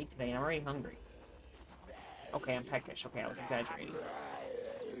snacks did I eat today? I'm already hungry. Okay, I'm peckish. Okay, I was exaggerating.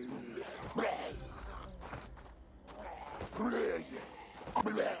 Well,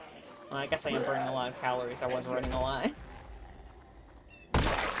 I guess I am burning a lot of calories. I was running a lot.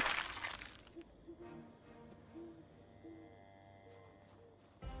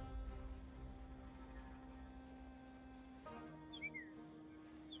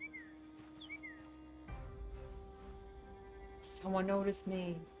 Someone noticed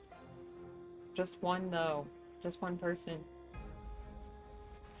me. Just one, though. Just one person.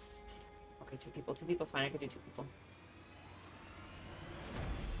 Psst. Okay, 2 people. 2 people's fine. I could do 2 people.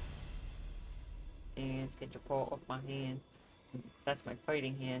 And let's get your paw off my hand. That's my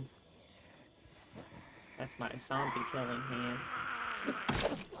fighting hand. That's my zombie killing hand.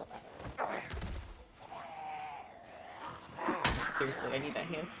 Seriously, I need that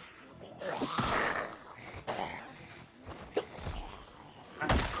hand.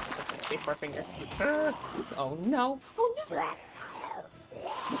 Spacebar finger. Oh no! Oh no!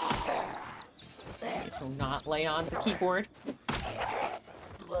 Please do not lay on the keyboard.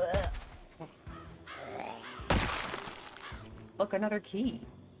 Look, another key.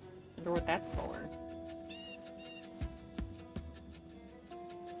 Wonder what that's for.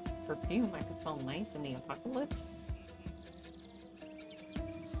 Perfume. I could smell nice in the apocalypse.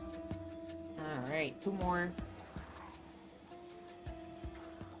 Alright, 2 more.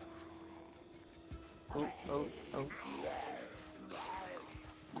 Oh, oh, oh.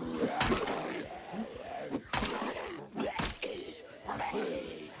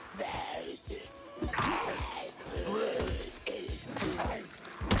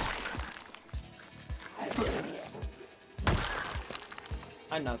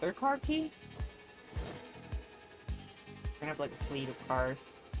 Another car key? We're gonna have like a fleet of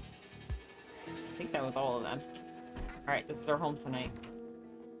cars. I think that was all of them. Alright, this is our home tonight.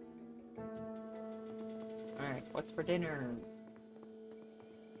 Alright, what's for dinner?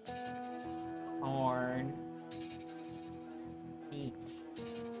 Corn. Meat.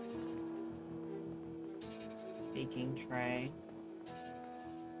 Baking tray.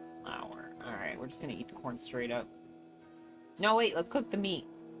 Flour. Alright, we're just gonna eat the corn straight up. No, wait, let's cook the meat.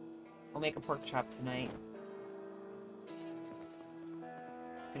 We'll make a pork chop tonight.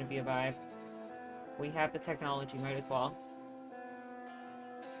 It's gonna be a vibe. We have the technology, might as well.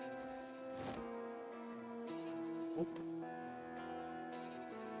 Oop.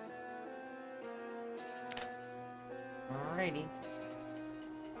 Alrighty.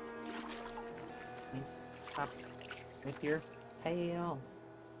 Please stop with your tail.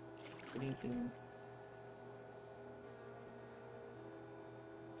 What are you doing?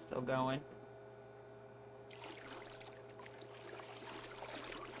 Still going.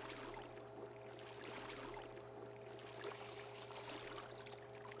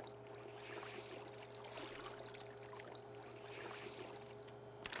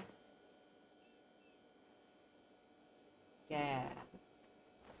 Yeah.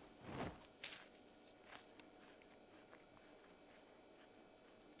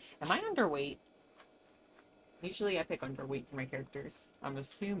 Am I underweight? Usually I pick underweight for my characters. I'm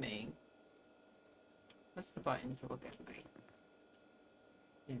assuming. What's the button to look at my...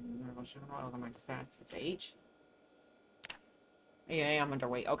 Look at my stats. It's H. Yeah, I'm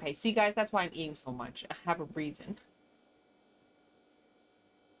underweight. Okay, see guys, that's why I'm eating so much. I have a reason.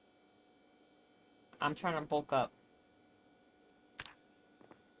 I'm trying to bulk up.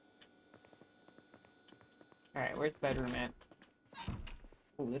 Alright, where's the bedroom at?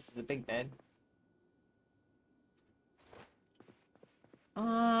 Ooh, this is a big bed.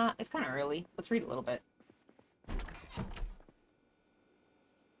 It's kind of early. Let's read a little bit.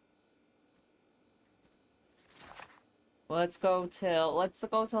 Let's go till like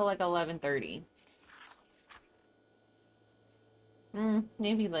 11:30.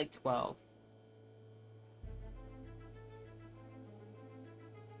 Maybe like 12.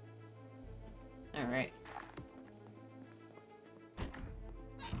 All right.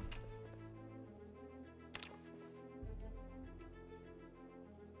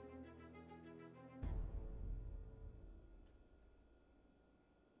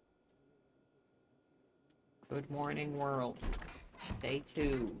 Good morning, world. Day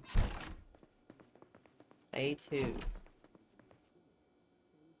 2. Day 2.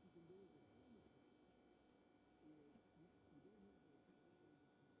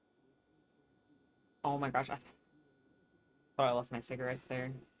 Oh my gosh, I thought I lost my cigarettes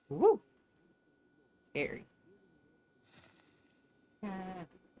there. Woo! Scary. Ah.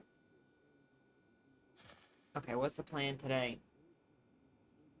 Okay, what's the plan today?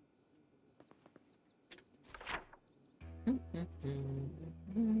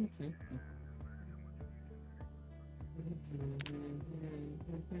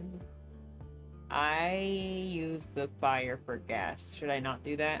 I use the fire for gas. Should I not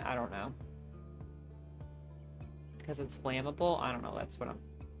do that? I don't know. Because it's flammable? I don't know. That's what I'm...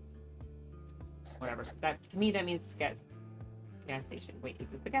 Whatever. That, to me, that means gas station. Wait, is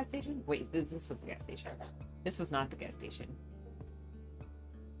this the gas station? Wait, this was the gas station. This was not the gas station.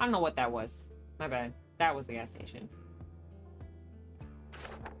 I don't know what that was. My bad. That was the gas station.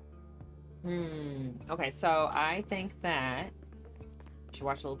 Okay, so I think that... I should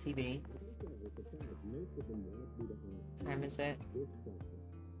watch a little TV. What time is it?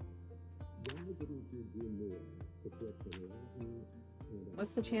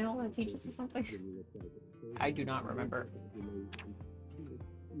 What's the channel that teaches you something? I do not remember.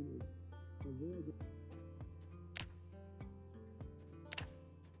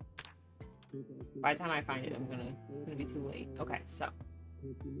 By the time I find it, it's gonna be too late. Okay, so.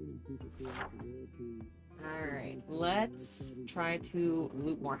 Alright, let's try to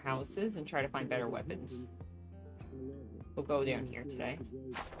loot more houses and try to find better weapons. We'll go down here today.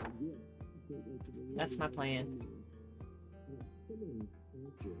 That's my plan.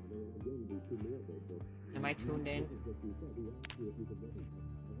 Am I tuned in?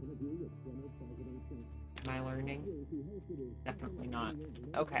 Am I learning? Definitely not.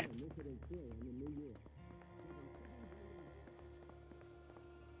 Okay.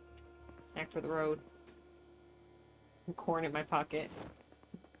 Snack for the road. Corn in my pocket.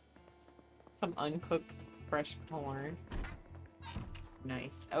 Some uncooked fresh corn.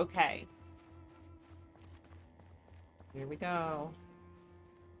 Nice. Okay. Here we go.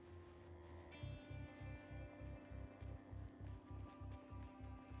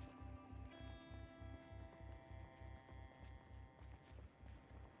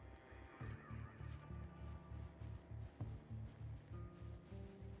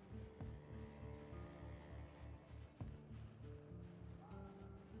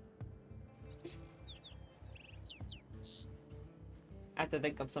 I have to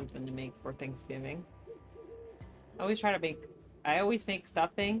think of something to make for Thanksgiving. I always make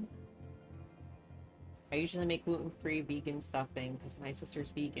stuffing. I usually make gluten-free vegan stuffing because my sister's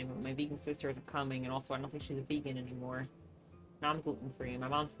vegan, but my vegan sister isn't coming, and also I don't think she's a vegan anymore. And I'm gluten-free, and my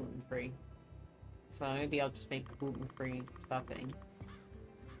mom's gluten-free. So maybe I'll just make gluten-free stuffing.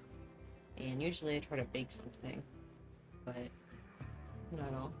 And usually I try to bake something, but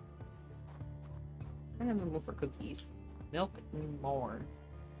no. I'm gonna move for cookies. Milk and more.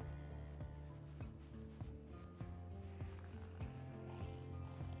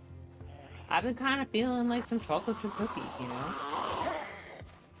 I've been kind of feeling like some chocolate chip cookies, you know?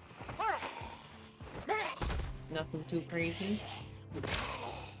 Nothing too crazy.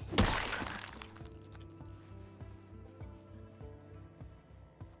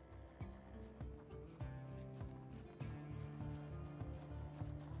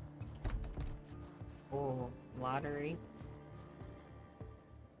 Oh, lottery.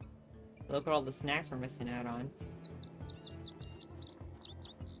 Look at all the snacks we're missing out on.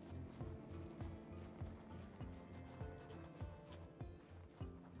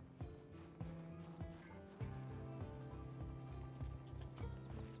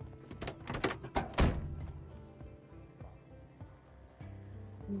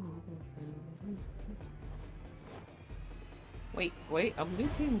 Wait, I'm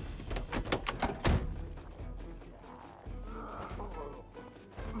looting.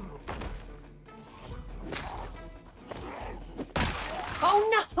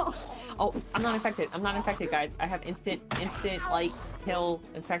 Oh no! Oh, I'm not infected. I'm not infected, guys. I have instant, like, kill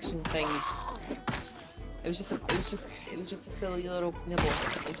infection thing. It was just a silly little nibble.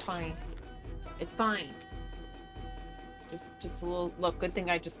 It's fine. It's fine. Just a little, look, good thing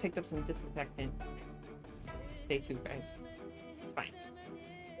I just picked up some disinfectant. Stay tuned, guys. It's fine.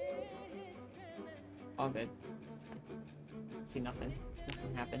 All good. It's fine. See nothing.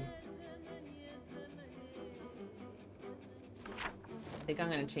 Nothing happened. I think I'm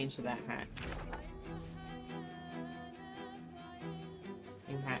gonna change to that hat.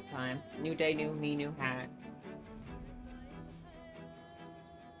 New hat time. New day, new me, new hat.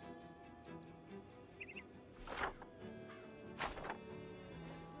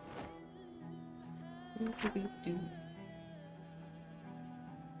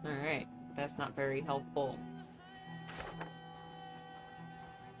 Alright, that's not very helpful.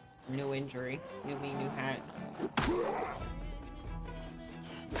 New injury. New me, new hat.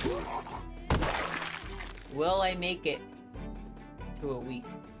 Will I make it to a week?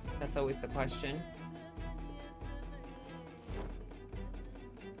 That's always the question.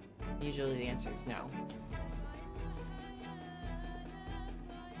 Usually the answer is no.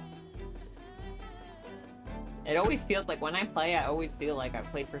 It always feels like when I play, I always feel like I've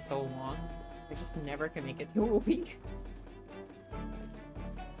played for so long. I just never can make it to a week.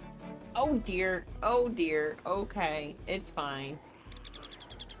 Oh dear. Oh dear. Okay. It's fine.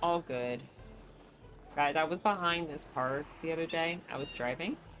 All good. Guys, I was behind this car the other day. I was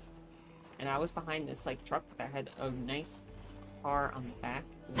driving. And I was behind this, like, truck that had a nice car on the back.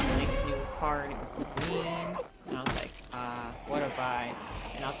 It was a nice new car, and it was green. And I was like, what a vibe.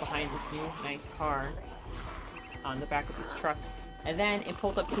 And I was behind this new, nice car on the back of this truck. And then it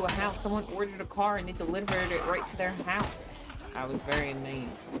pulled up to a house. Someone ordered a car, and they delivered it right to their house. I was very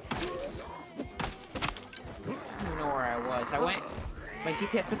amazed. I don't know where I was. My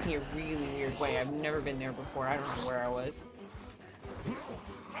GPS took me a really weird way. I've never been there before. I don't know where I was.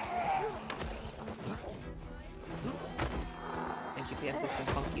 My GPS has been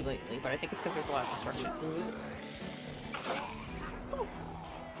funky lately, but I think it's because there's a lot of construction.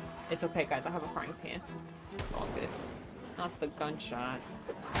 It's okay, guys. I have a frying pan. It's all good. Not the gunshot.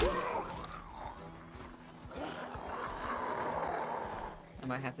 I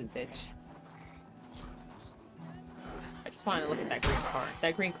might have to ditch. I just wanted to look at that green car.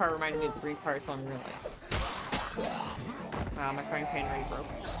 That green car reminded me of the green car, so I'm really... Wow, my frying pan already broke.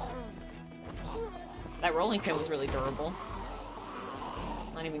 That rolling pin was really durable.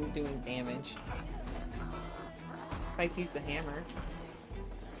 Not even doing damage. If I could use the hammer.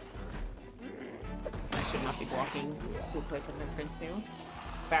 I should not be walking to a place I've never been to.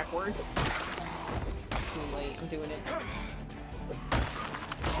 Backwards. Too late. I'm doing it.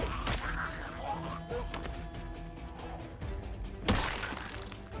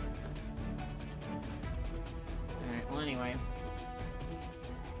 Alright, well anyway.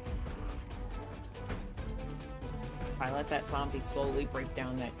 If I let that zombie slowly break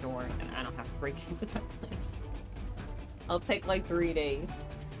down that door, then I don't have to break into that place. It'll take like 3 days.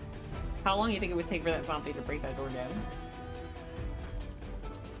 How long do you think it would take for that zombie to break that door down?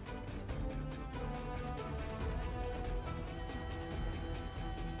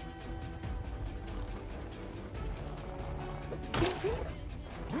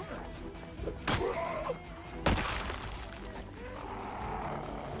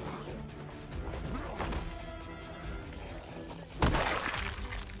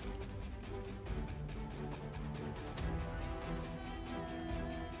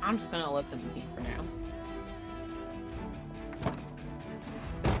 I'm just gonna let them be for now.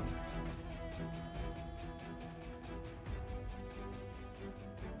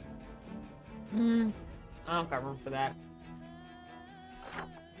 I don't got room for that.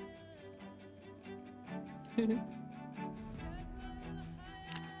 You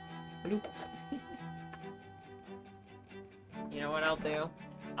know what I'll do?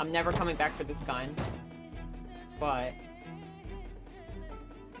 I'm never coming back for this gun. But...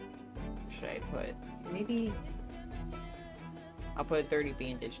 should I put... maybe... I'll put a 30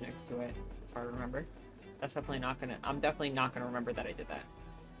 bandage next to it. It's hard to remember. That's definitely not gonna... I'm definitely not gonna remember that I did that.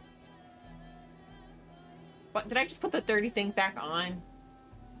 What? Did I just put the 30 thing back on?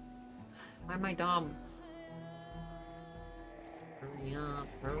 Why am I dumb? Hurry up,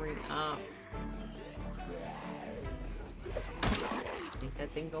 hurry up. Make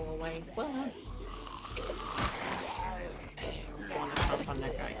that thing go away. What? I want to stomp on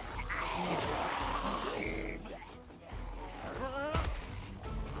that guy.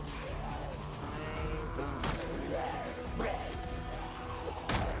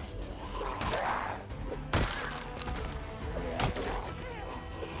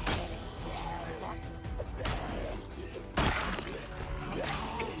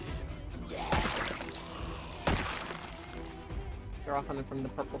 They're all coming from the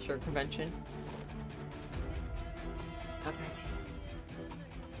purple shirt convention. Okay.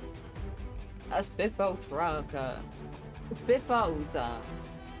 A Spiffo truck. It's Spiffos.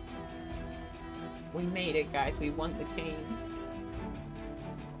 We made it, guys. We won the game.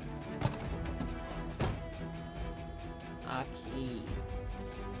 A key.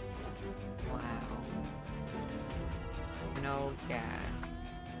 Wow. No gas.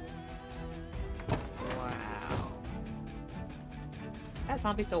 Wow. That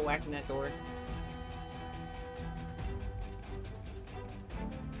zombie's still whacking that door.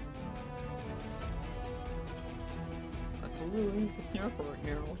 Ooh, he's a snare for it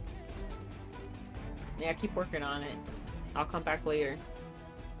now. Yeah, keep working on it. I'll come back later.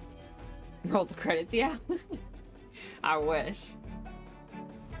 Roll the credits, yeah. I wish.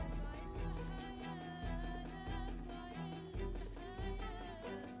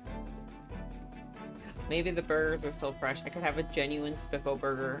 Maybe the burgers are still fresh. I could have a genuine Spiffo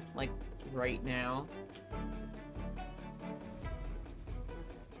burger, like, right now.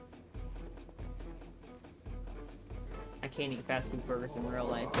 I can't eat fast food burgers in real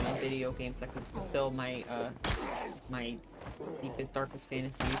life, but in video games that could fulfill my, my deepest, darkest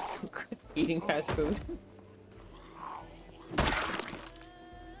fantasies. Eating fast food.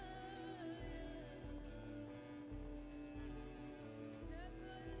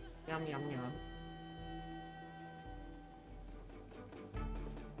 Yum, yum, yum.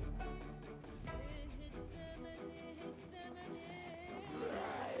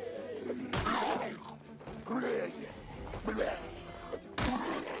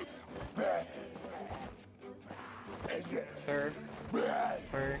 Sir.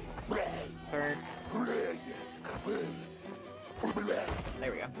 Sir. Sir.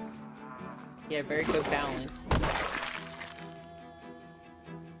 There we go. Yeah, very good balance.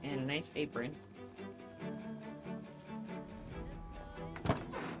 And a nice apron.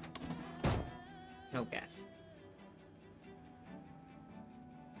 No gas.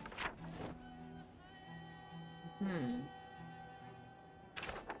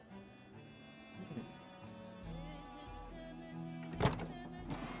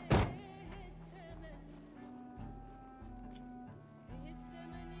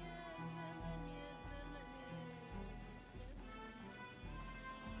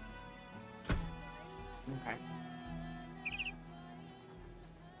 Okay.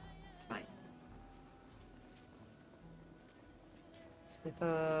 It's fine.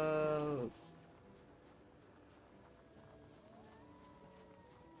 Spiffos.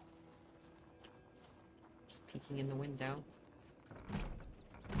 peeking in the window.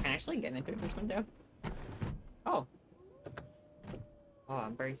 Can I actually get in through this window? Oh. Oh,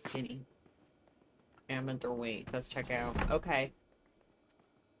 I'm very skinny. And I'm underweight. Let's check out. Okay.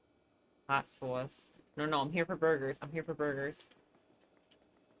 Hot sauce. No, no, I'm here for burgers. I'm here for burgers.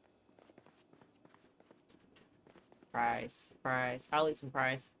 Fries. Fries. I'll eat some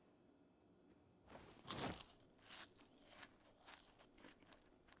fries.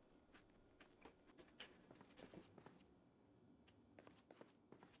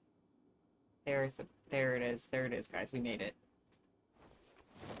 There it is. There it is, guys. We made it.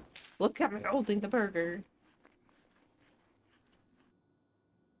 Look, I'm holding the burger.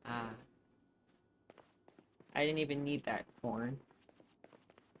 Ah. I didn't even need that corn.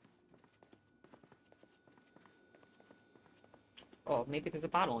 Oh, maybe there's a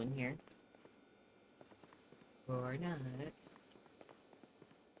bottle in here. Or not.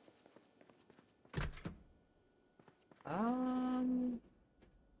 Um...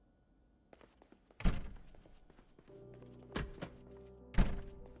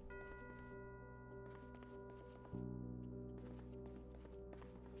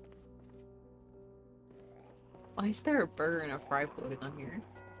 Why is there a burger and a fry floating on here?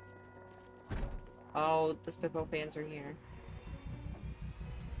 Oh, the Spitball fans are here.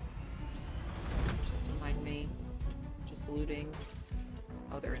 Just don't mind me. Just looting.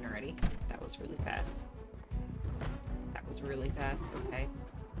 Oh, they're in already. That was really fast. That was really fast. Okay.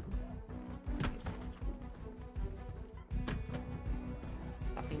 Nice.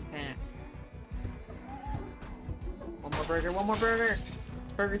 Stop being fast. One more burger. One more burger.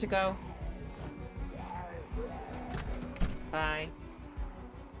 Burger to go. Bye.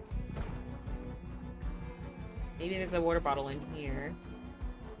 Maybe there's a water bottle in here.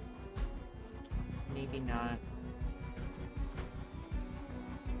 Maybe not.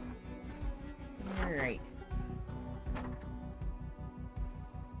 Alright.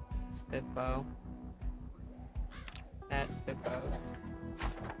 Spitbow. That Spitbows.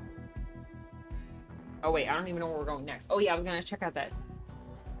 Oh wait, I don't even know where we're going next. Oh yeah, I was gonna check out that.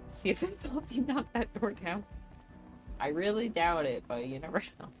 See if it's help you knock that door down. I really doubt it, but you never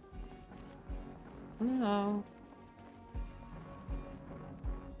know. No.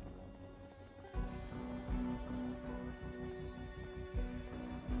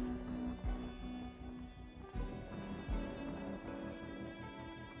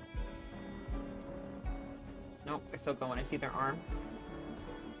 Nope, they're still going. I see their arm.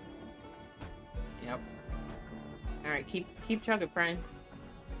 Yep. Alright, keep chugging, friend.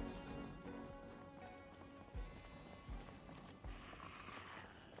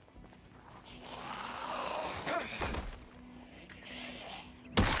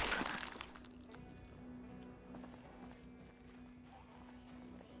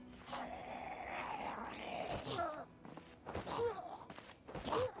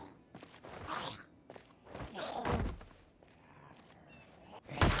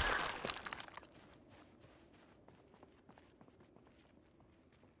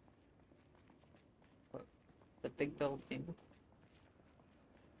 It's a big building.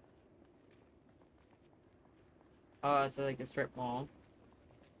 Oh, it's like a strip mall.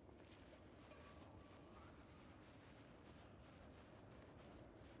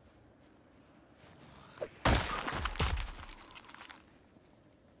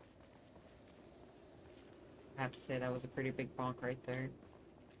 I have to say that was a pretty big bonk right there.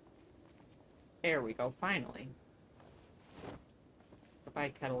 There we go, finally.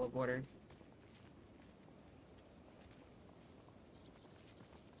 Goodbye, kettle of water.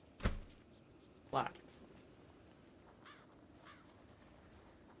 Locked.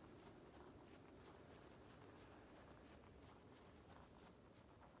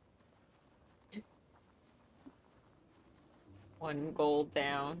 One gold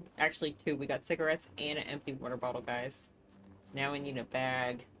down. Actually, two. We got cigarettes and an empty water bottle, guys. Now we need a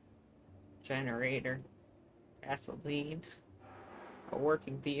bag. Generator. Gasoline. A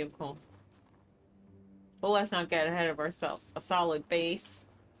working vehicle. But let's not get ahead of ourselves. A solid base.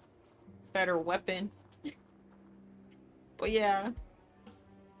 Better weapon. But yeah.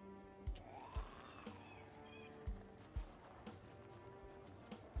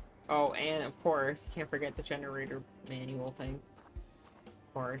 Oh, and of course, can't forget the generator manual thing.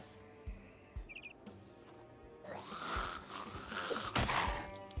 Of course.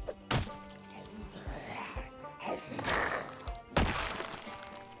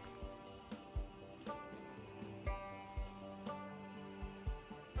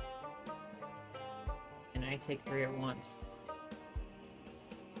 And I take 3 at once.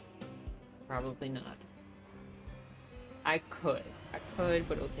 Probably not. I could,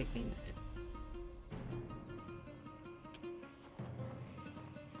 but it'll take me a minute.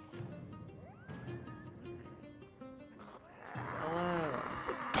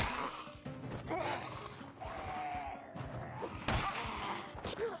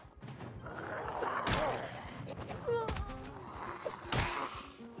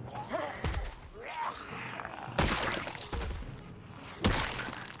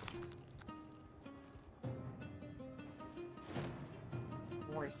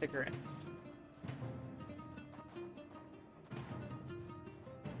 more cigarettes.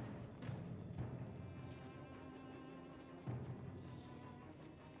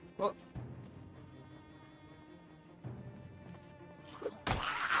 Well,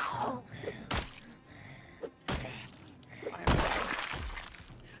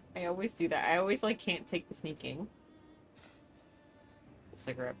 I always do that. I always like can't take the sneaking.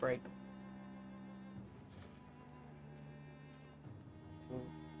 Cigarette break.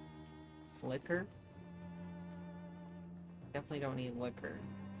 Liquor? Definitely don't need liquor.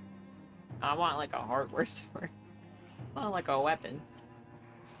 I want like a hardware store. I want like a weapon.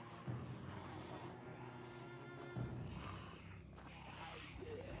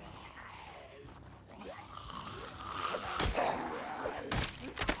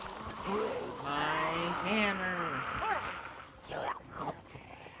 My hammer.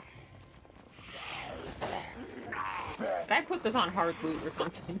 Did I put this on hard loot or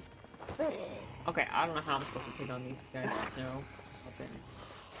something? Okay, I don't know how I'm supposed to take on these guys with no weapon.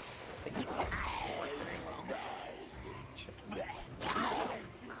 Is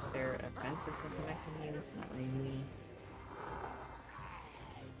there a fence or something I can use? Not really.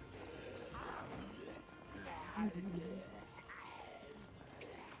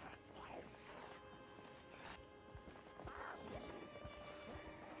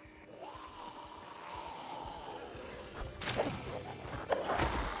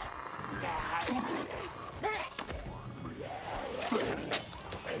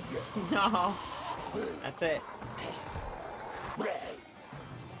 No. That's it.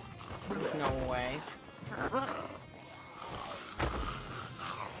 There's no way. I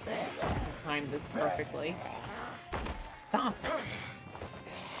timed this perfectly. Stop.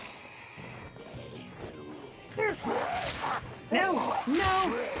 No!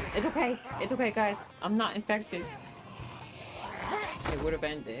 No! It's okay. It's okay, guys. I'm not infected. It would have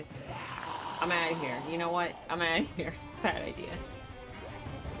ended. I'm out of here. You know what? I'm out of here. Bad idea.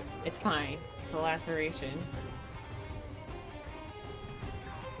 It's fine. It's a laceration.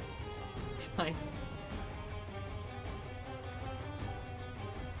 It's fine.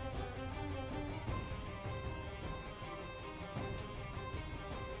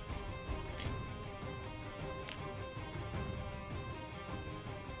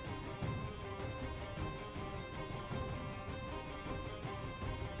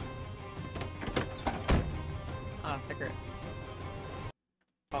 Ah, cigarettes.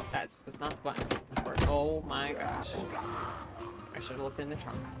 Oh, that was not the button. Oh my gosh. I should have looked in the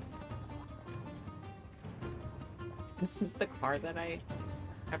trunk. This is the car that I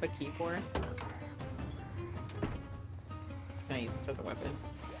have a key for. Can I use this as a weapon?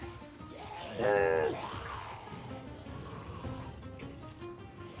 Can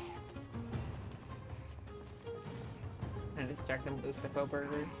I distract them with this Biffo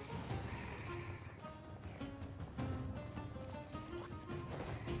burger?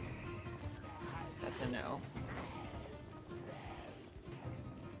 That's a no.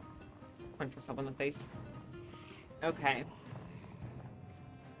 Punch yourself in the face. Okay.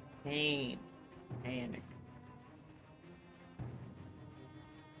 Pain. Panic.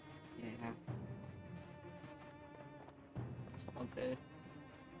 Yeah. It's all good.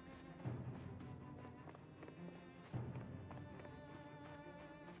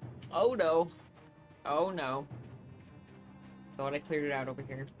 Oh no. Oh no. Thought I cleared it out over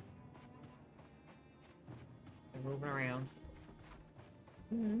here. I'm moving around.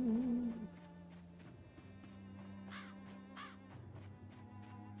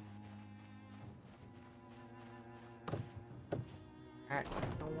 Alright,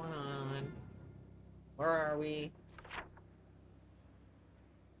 what's going on? Where are we?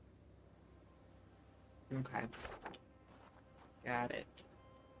 Okay. Got it.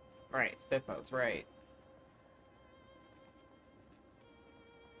 Right, Spiffos, right.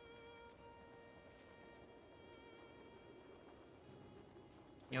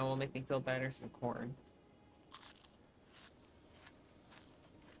 You know what will make me feel better? Some corn.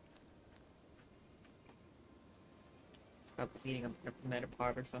 I was eating a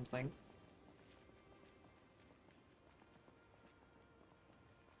Metapod or something.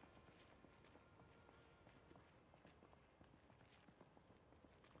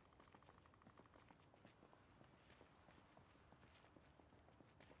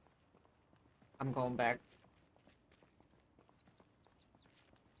 I'm going back.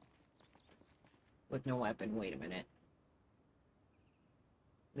 With no weapon. Wait a minute.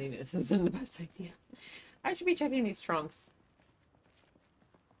 Maybe this isn't the best idea. I should be checking these trunks.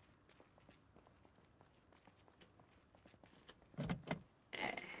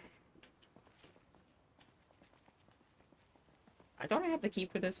 Don't I have the key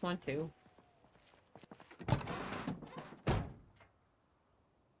for this one, too?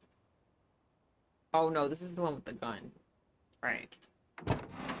 Oh, no, this is the one with the gun. Right.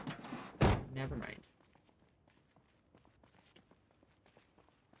 Never mind.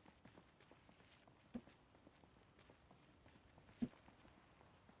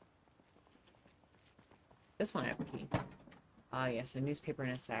 This one I have a key. Ah, yes, a newspaper in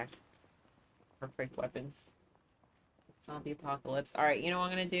a sack. Perfect weapons. Zombie apocalypse. Alright, you know what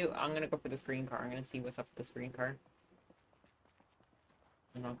I'm gonna do? I'm gonna go for this green car. I'm gonna see what's up with this green car.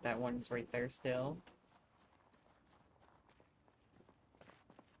 I don't know if that one's right there still.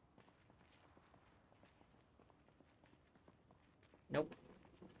 Nope.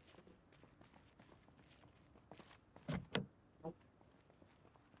 Nope.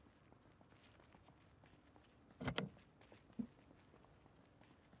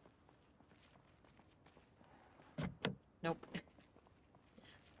 Nope.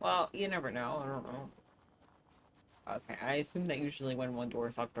 Well, you never know. I don't know. Okay, I assume that usually when one door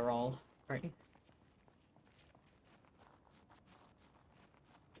is locked, they're all right.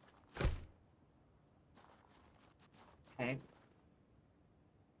 Okay.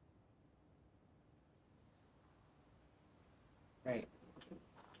 Right.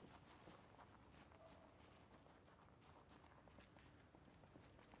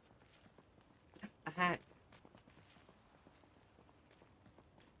 A hat.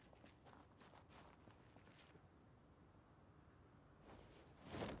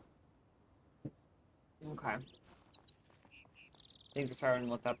 Okay. Things are starting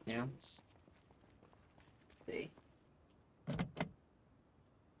to look up now. Let's see.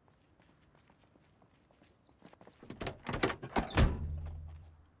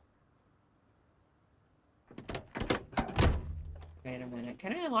 Wait a minute.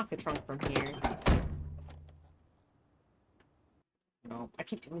 Can I unlock the trunk from here? No, I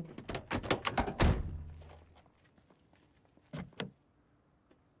keep doing that.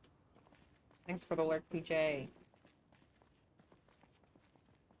 Thanks for the lurk, PJ.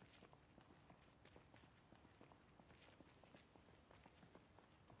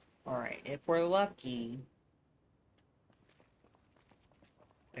 Alright, if we're lucky,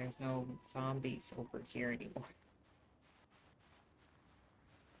 there's no zombies over here anymore.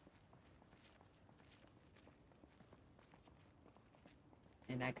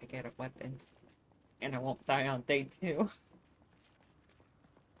 And I could get a weapon. And I won't die on day 2.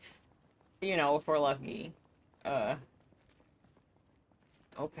 You know, if we're lucky.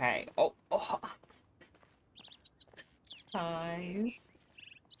 Okay. Oh, oh. Guys.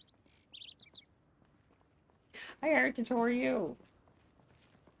 I hired to tour you.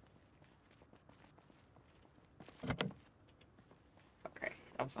 Okay,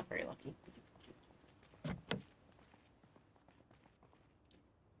 that was not very lucky.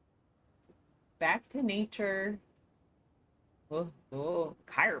 Back to nature. Oh, oh,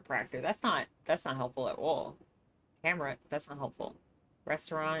 chiropractor. That's not helpful at all. Camera, that's not helpful.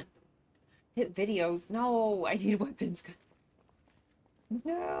 Restaurant. Hit videos. No, I need weapons.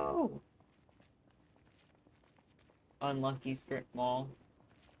 No. Unlucky strip mall.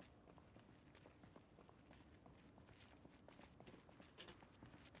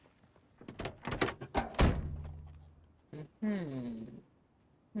 Hmm.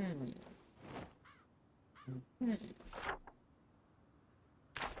 Hmm. Hmm.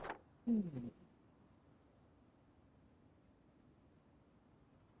 Hmm.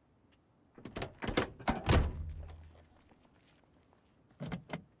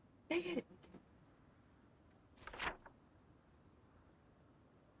 Dang it.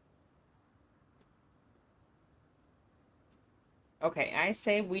 Okay, I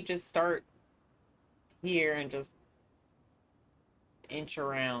say we just start here and just inch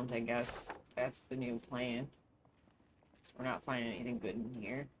around, I guess. That's the new plan. Because we're not finding anything good in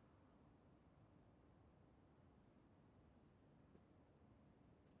here.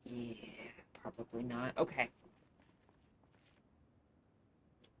 Yeah, probably not. Okay.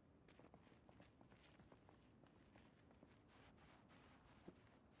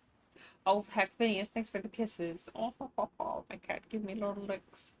 Oh, heck, Phineas, thanks for the kisses. Oh, my cat, give me little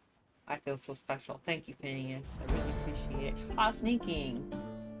licks. I feel so special. Thank you, Phineas. I really appreciate it. Ah, sneaking.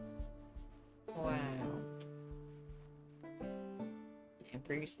 Wow. And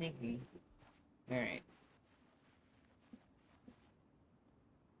pretty sneaky. Alright.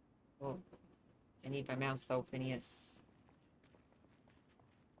 Oh, I need my mouse, though, Phineas.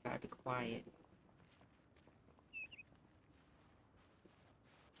 Gotta be quiet.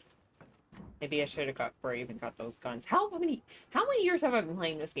 Maybe I should have got brave and got those guns. How many years have I been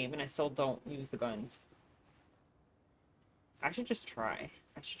playing this game and I still don't use the guns? I should just try.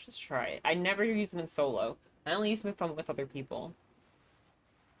 I should just try it. I never use them in solo. I only use them if I'm with other people.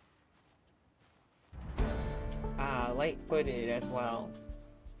 Light-footed as well.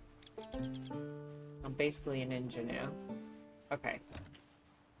 I'm basically a ninja now. Okay.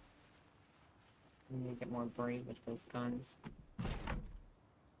 I need to get more brave with those guns.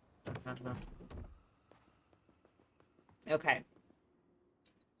 Okay.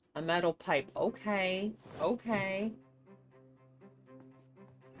 A metal pipe. Okay. Okay.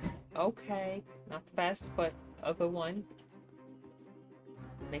 Okay. Not the best, but a good one.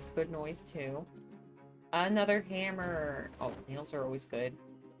 Makes good noise, too. Another hammer. Oh, nails are always good.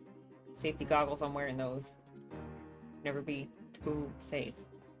 Safety goggles, I'm wearing those. Never be too safe.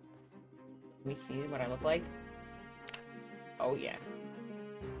 Let me see what I look like. Oh, yeah.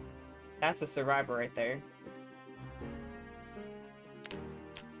 That's a survivor right there.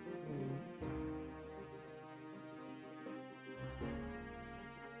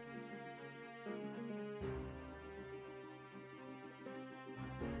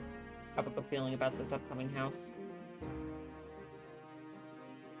 I have a good feeling about this upcoming house.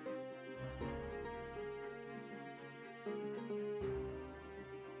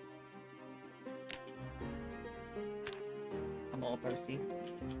 I'm all thirsty.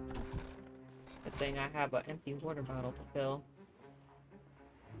 Good thing I have an empty water bottle to fill.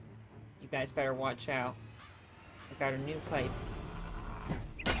 You guys better watch out. I got a new pipe.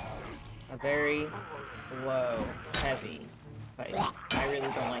 A very slow, heavy pipe. I really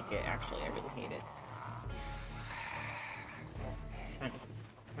don't like it, actually. I really hate it.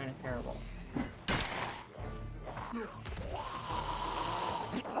 Kind of terrible.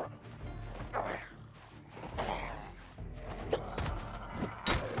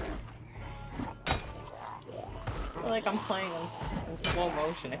 I feel like I'm playing in slow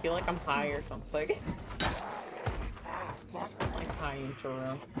motion. I feel like I'm high or something. I'm like high in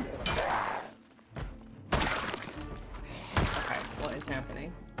churro. Okay, what is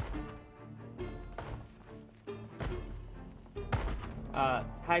happening?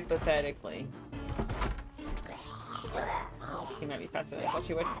 Hypothetically. He might be faster than I thought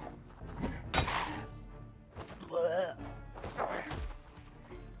she would.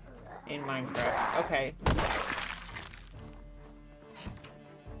 In Minecraft. Okay.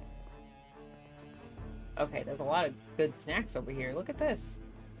 Okay, there's a lot of good snacks over here. Look at this.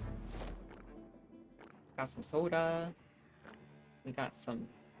 Got some soda. We got some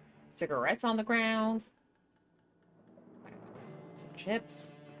cigarettes on the ground. Some chips.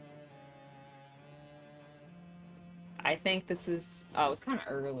 I think this is... Oh, it's kind of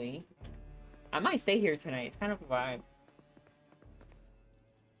early. I might stay here tonight. It's kind of a vibe.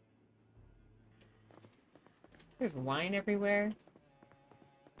 There's wine everywhere.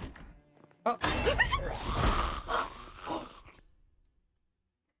 Oh.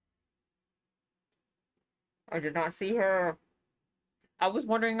 I did not see her. I was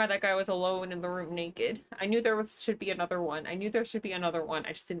wondering why that guy was alone in the room naked. I knew there should be another one. I knew there should be another one.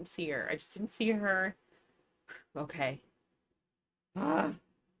 I just didn't see her. I just didn't see her. Okay. It's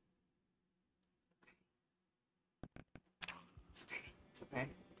okay. It's okay.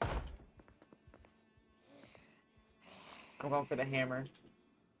 I'm going for the hammer.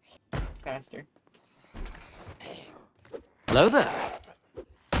 It's faster. Hello there.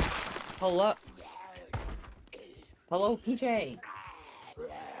 Hello. Hello, PJ.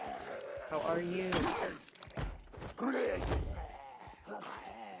 How are you?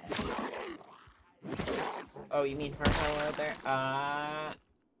 Oh, you mean her hello there?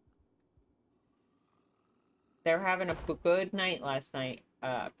 They were having a good night last night.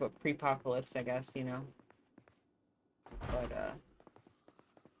 But pre-apocalypse, I guess, you know. But,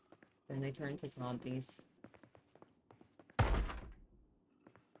 then they turned to zombies.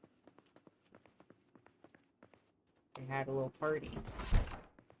 They had a little party.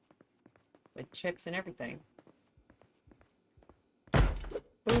 With chips and everything.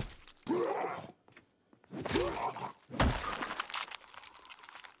 Boop.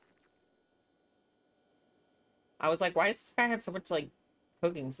 I was like, why does this guy have so much, like,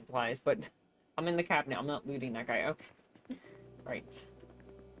 cooking supplies? But I'm in the cabinet. I'm not looting that guy. Okay. Right.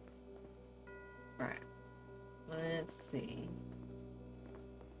 Alright. Let's see.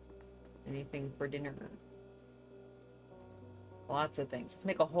 Anything for dinner? Lots of things. Let's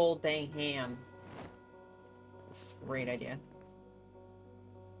make a whole dang ham. This is a great idea.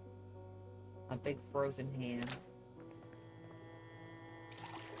 A big frozen ham.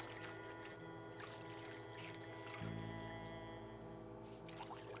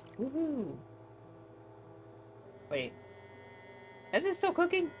 Woohoo! Wait. Is it still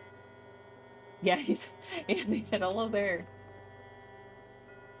cooking? Yeah, he said hello there.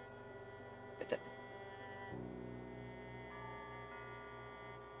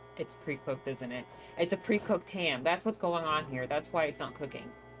 It's pre-cooked, isn't it? It's a pre-cooked ham. That's what's going on here. That's why it's not cooking.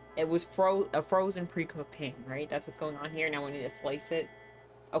 It was a frozen pre-cooked ham, right? That's what's going on here. Now we need to slice it.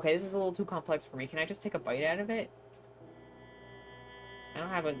 Okay, this is a little too complex for me. Can I just take a bite out of it? I don't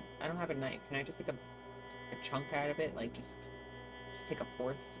have a knife. Can I just take a chunk out of it? Like just take a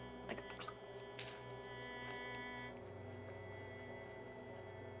fourth? Like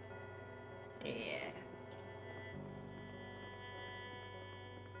yeah.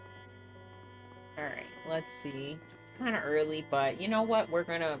 Alright, let's see. It's kinda early, but you know what? We're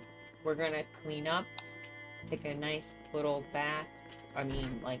gonna clean up. Take a nice little bath. I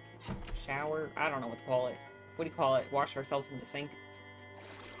mean, like, shower. I don't know what to call it. What do you call it? Wash ourselves in the sink.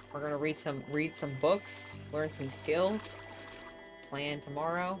 We're gonna read some books, learn some skills. Plan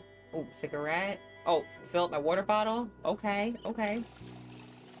tomorrow. Oh, cigarette. Oh, fill up my water bottle. Okay, okay.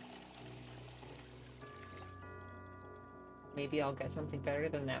 Maybe I'll get something better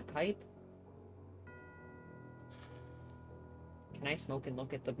than that pipe. Can I smoke and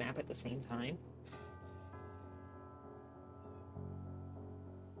look at the map at the same time?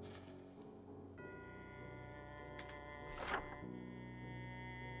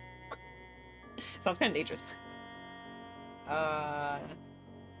 Sounds kind of dangerous.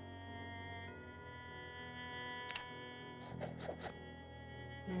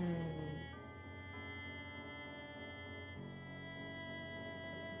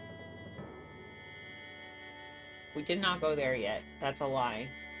 We did not go there yet. That's a lie.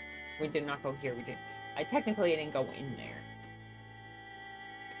 We did not go here. We did. I technically didn't go in there.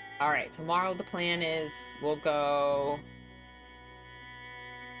 Alright, tomorrow the plan is we'll go...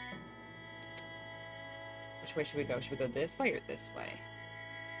 Which way should we go? Should we go this way or this way?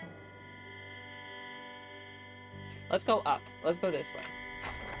 Let's go up. Let's go this way.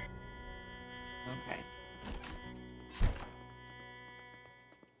 Okay.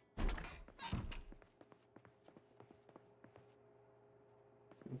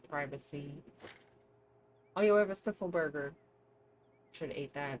 Some privacy. Oh, you have a spiffle burger. Should have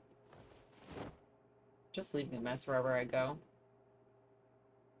ate that. Just leaving a mess wherever I go.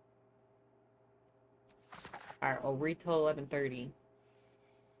 Alright, we'll read till 11:30.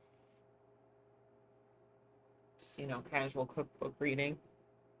 Just, you know, casual cookbook reading.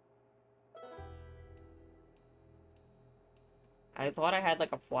 I thought I had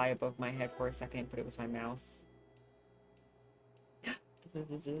like a fly above my head for a second, but it was my mouse.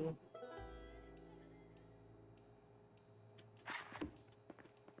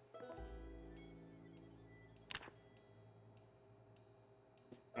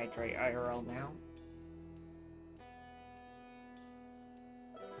 Hydrate IRL now.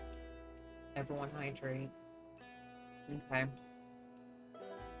 Everyone hydrate. Okay.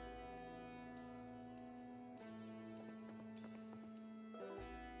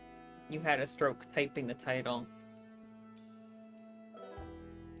 You had a stroke typing the title.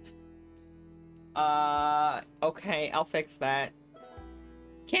 Okay, I'll fix that.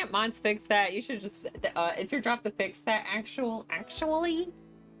 Can't mods fix that? You should just, it's your job to fix that actually?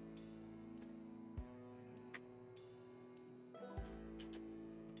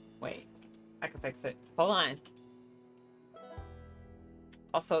 Wait, I can fix it. Hold on.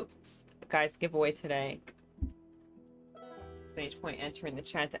 Also, guys, giveaway today. Stage point, enter in the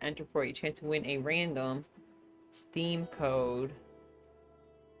chat to enter for a chance to win a random Steam code.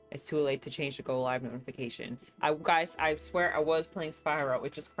 It's too late to change the go live notification. Guys, I swear I was playing Spyro.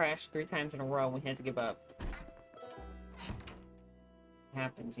 It just crashed 3 times in a row and we had to give up. It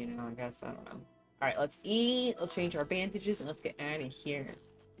happens, you know, I guess. I don't know. Alright, let's eat. Let's change our bandages and let's get out of here.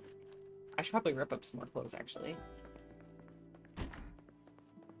 I should probably rip up some more clothes, actually.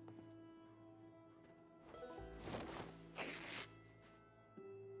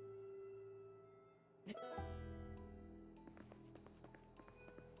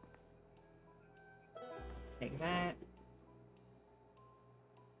 Take that.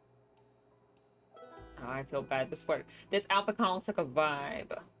 Oh, I feel bad. This outfit kind of looks like a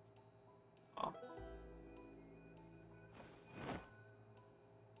vibe. Oh.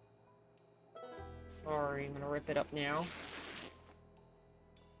 Sorry, I'm gonna rip it up now.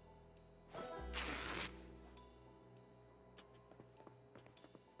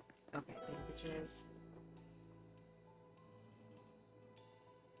 Okay, bandages.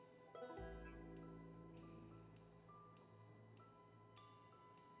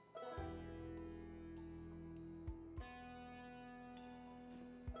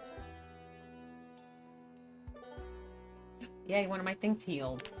 Yay, one of my things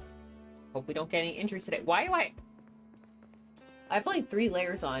healed. Hope we don't get any injuries today. Why do I have like 3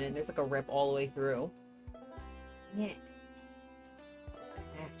 layers on and there's like a rip all the way through. Yeah.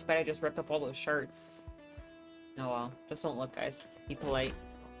 Too bad I just ripped up all those shirts. Oh well. Just don't look, guys. Be polite.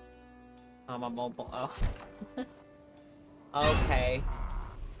 I'm a mobile. Oh. Okay.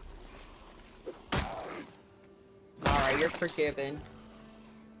 Alright, you're forgiven.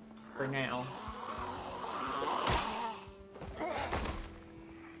 For now.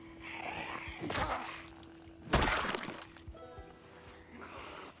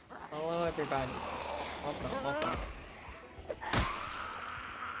 Hello, everybody. Welcome, welcome.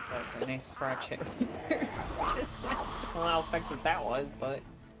 It's like a nice crotch hit. I don't know how effective that was, but...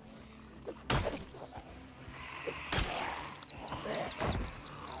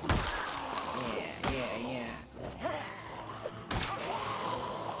 Yeah.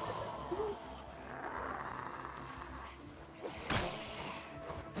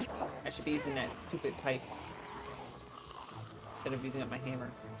 I should be using that stupid pipe instead of using up my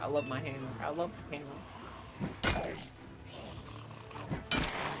hammer. I love my hammer. I love the hammer.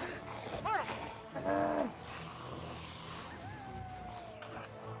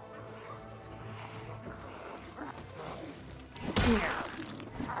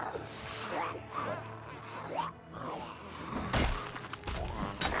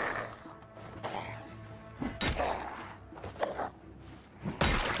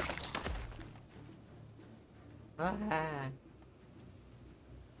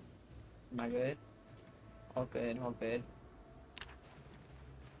 Am I good? All good, all good.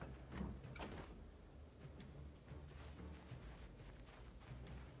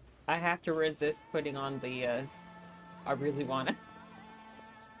 I have to resist putting on the, I really wanna.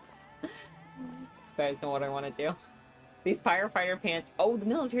 You guys know what I want to do. These firefighter pants. Oh, the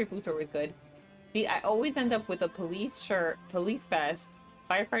military boots are always good. See, I always end up with a police shirt, police vest,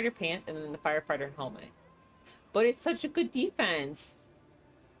 firefighter pants, and then the firefighter helmet. But it's such a good defense.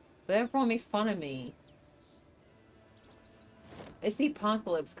 But everyone makes fun of me. It's the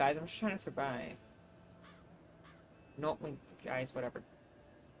apocalypse, guys. I'm just trying to survive. Nope, guys, whatever.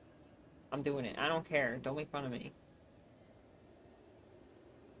 I'm doing it. I don't care. Don't make fun of me.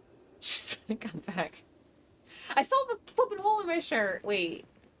 Come back. I still have a flipping hole in my shirt. Wait.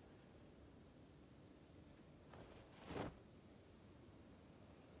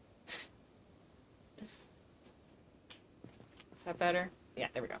 Is that better? Yeah,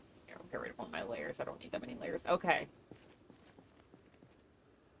 there we go. Here, I'll get rid of one of my layers. I don't need that many layers. Okay.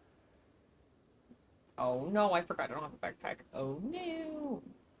 Oh no, I forgot I don't have a backpack. Oh no.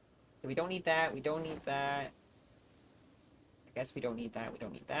 We don't need that. We don't need that. I guess we don't need that. We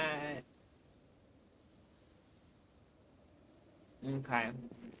don't need that. Okay.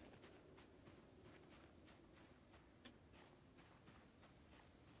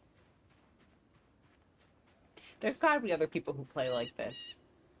 There's gotta be other people who play like this.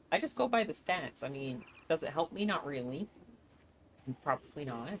 I just go by the stats. I mean, does it help me? Not really. Probably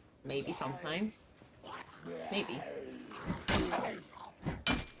not. Maybe sometimes. Maybe.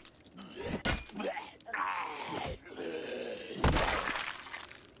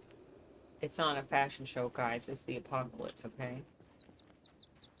 It's not a fashion show, guys. It's the apocalypse, okay?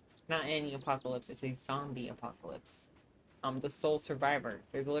 Not any apocalypse. It's a zombie apocalypse. The sole survivor.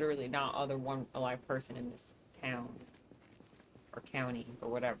 There's literally not other one alive person in this town. Or county, or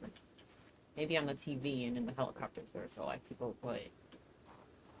whatever. Maybe on the TV and in the helicopters there's alive people, but...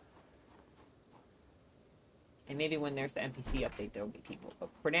 And maybe when there's the NPC update, there'll be people. But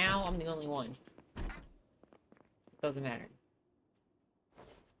for now, I'm the only one. Doesn't matter.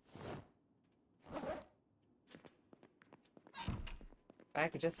 If I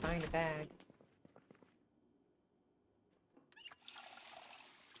could just find a bag.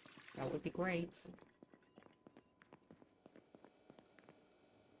 That would be great.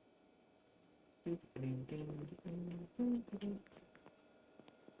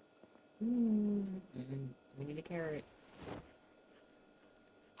 We need a carrot.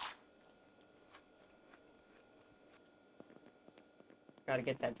 Gotta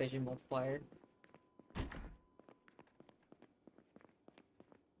get that vision multiplier.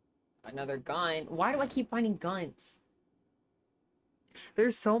 Another gun. Why do I keep finding guns?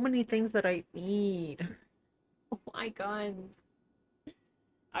 There's so many things that I need. Why guns?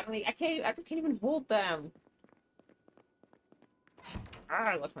 I can't even hold them.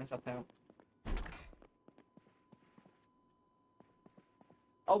 Ah, I left myself out.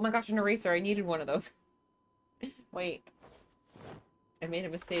 Oh my gosh, an eraser. I needed one of those. Wait. I made a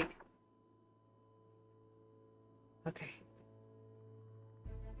mistake. Okay.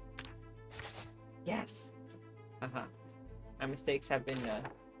 Yes. Uh-huh. My mistakes have been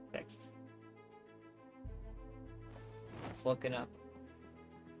fixed. It's looking up.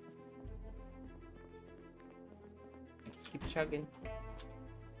 Let's keep chugging.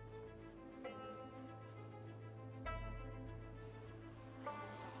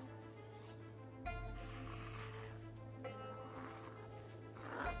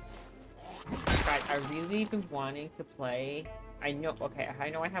 Guys, I really been wanting to play. I know, okay, I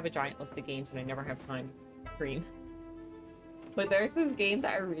know I have a giant list of games and I never have time to stream. But there's this game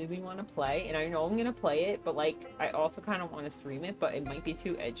that I really want to play, and I know I'm gonna play it, but like, I also kind of want to stream it, but it might be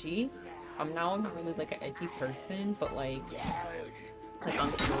too edgy. I'm not really like an edgy person, but like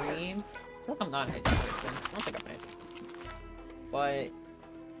on stream, I feel like I'm not an edgy person. I don't think I'm an edgy person. But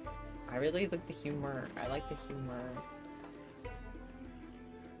I really like the humor. I like the humor.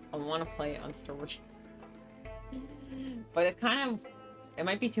 I want to play it on storage. But it's kind of... It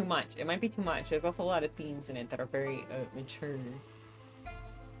might be too much. It might be too much. There's also a lot of themes in it that are very mature.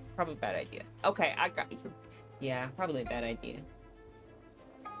 Probably a bad idea. Okay, I got you. Yeah, probably a bad idea.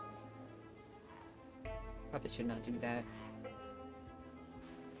 Probably should not do that.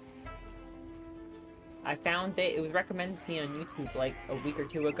 I found it. It was recommended to me on YouTube like a week or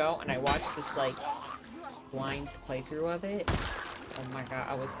two ago, and I watched this like blind playthrough of it. Oh my god,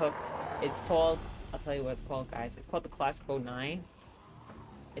 I was hooked. It's called... I'll tell you what it's called, guys. It's called The Classic 09.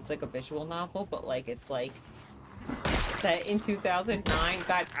 It's like a visual novel, but like it's like set in 2009.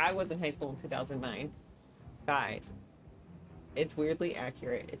 Guys, I was in high school in 2009. Guys, it's weirdly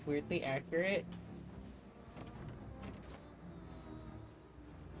accurate. It's weirdly accurate.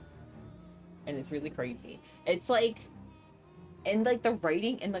 And it's really crazy. It's like, and like the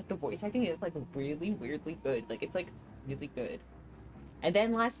writing and like the voice acting is like really weirdly good. Like it's like really good. And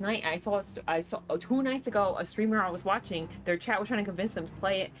then last night, I saw 2 nights ago, a streamer I was watching, their chat was trying to convince them to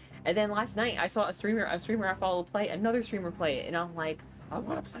play it. And then last night, I saw a streamer I follow play, another streamer play it. And I'm like, I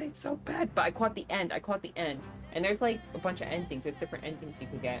want to play it so bad. But I caught the end. And there's like a bunch of endings. There's different endings you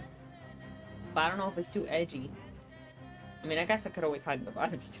can get. But I don't know if it's too edgy. I mean, I guess I could always hide in the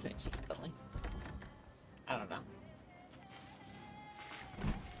bottom if it's too edgy. But like, I don't know.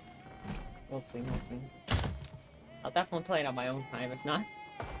 We'll see, we'll see. I'll definitely play it on my own time, if not.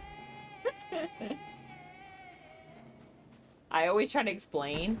 I always try to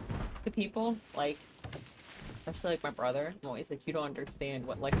explain to people, like, especially like my brother. I'm always like, you don't understand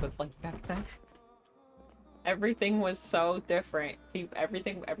what life was like back then. Everything was so different.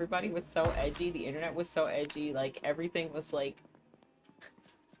 Everybody was so edgy. The internet was so edgy. Like, everything was like...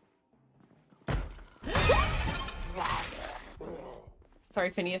 Sorry,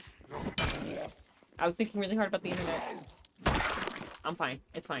 Phineas. I was thinking really hard about the internet. I'm fine.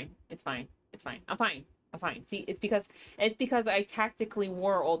 It's fine. It's fine. It's fine. I'm fine. I'm fine. See, it's because I tactically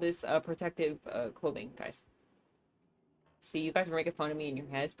wore all this protective clothing, guys. See, you guys were making fun of me in your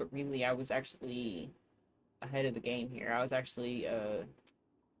heads, but really I was actually ahead of the game here. I was actually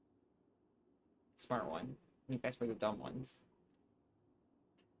smart one. You guys were the dumb ones.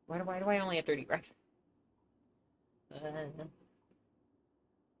 Why do I only have 30 racks?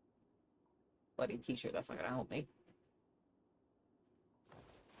 Bloody t-shirt, that's not gonna help me.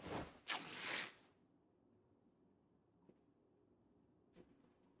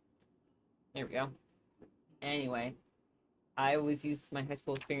 There we go. Anyway, I always use my high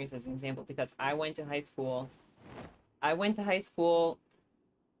school experience as an example because I went to high school. I don't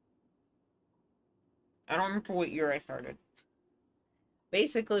remember what year I started.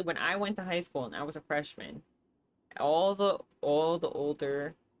 Basically, when I went to high school and I was a freshman, all the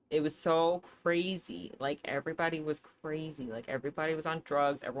older... It was so crazy. Like, everybody was crazy. Like, everybody was on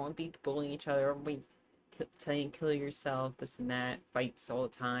drugs. Everyone be bullying each other. Everyone be saying, kill yourself, this and that. Fights all the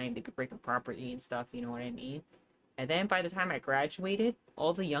time. They'd be breaking property and stuff, you know what I mean? And then by the time I graduated,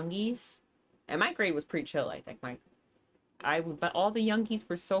 all the youngies... And my grade was pretty chill, I think. But all the youngies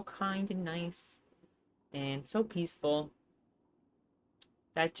were so kind and nice. And so peaceful.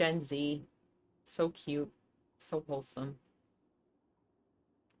 That Gen Z. So cute. So wholesome.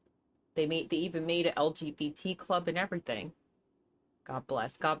 They even made an LGBT club and everything. God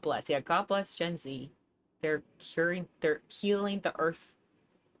bless. God bless. Yeah, God bless Gen Z. They're healing the earth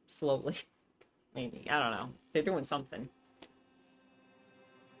slowly. Maybe. I don't know. They're doing something.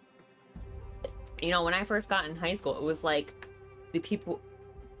 You know, when I first got in high school, it was like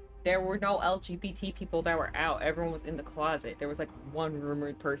there were no LGBT people that were out. Everyone was in the closet. There was like one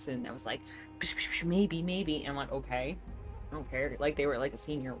rumored person that was like, maybe. And I'm like, okay. I don't care. Like, they were like a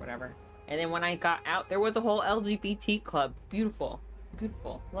senior or whatever. And then when I got out, there was a whole LGBT club. Beautiful.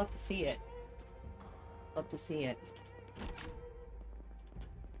 Beautiful. Love to see it. Love to see it.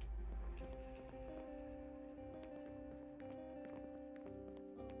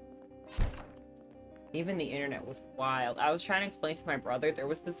 Even the internet was wild. I was trying to explain to my brother, there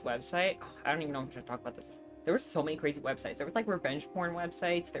was this website. Oh, I don't even know if I should talk about this. There were so many crazy websites. There was like revenge porn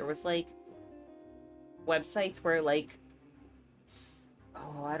websites. There was like websites where like...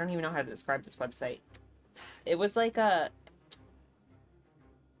 Oh, I don't even know how to describe this website. It was like a...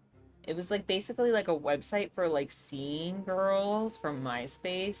 It was like basically like a website for like seeing girls from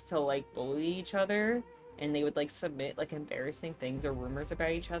MySpace to like bully each other, and they would like submit like embarrassing things or rumors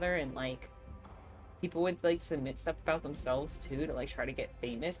about each other, and like people would like submit stuff about themselves too to like try to get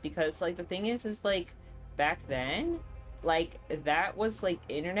famous, because like the thing is like back then, like that was like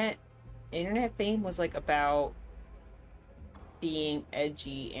internet fame was like about being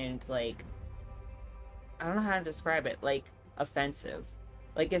edgy and like I don't know how to describe it, like offensive.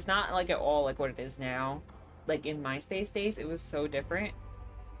 Like it's not like at all like what it is now. Like in MySpace days, it was so different.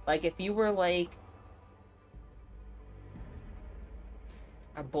 Like if you were like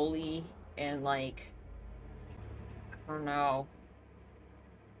a bully and like I don't know,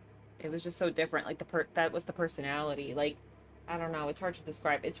 it was just so different. Like that was the personality. Like I don't know, it's hard to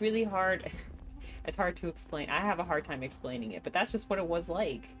describe. It's really hard. It's hard to explain. I have a hard time explaining it, but that's just what it was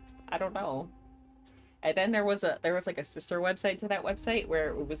like. I don't know. And then there was like a sister website to that website where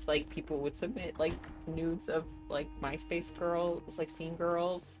it was like people would submit like nudes of like MySpace girls, like scene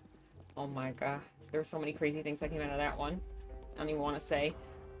girls. Oh my god. There were so many crazy things that came out of that one. I don't even want to say.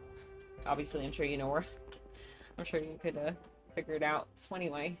 Obviously, I'm sure you know where. I'm sure you could figure it out. So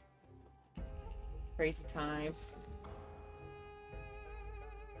anyway. Crazy times.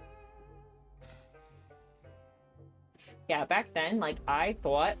 Yeah, back then, like, I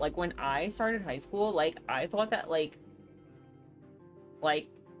thought, like, when I started high school, like, I thought that, like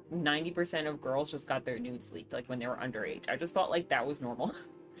 90% of girls just got their nudes leaked, like, when they were underage. I just thought, like, that was normal.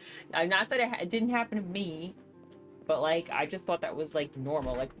 Not that it didn't happen to me, but, like, I just thought that was, like,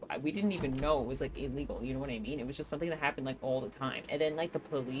 normal. Like, we didn't even know it was, like, illegal, you know what I mean? It was just something that happened, like, all the time. And then, like, the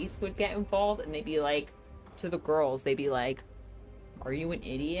police would get involved, and they'd be like, to the girls, they'd be like, are you an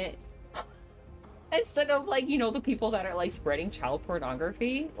idiot? Instead of, like, you know, the people that are, like, spreading child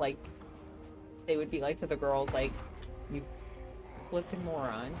pornography, like, they would be like to the girls, like, you flipping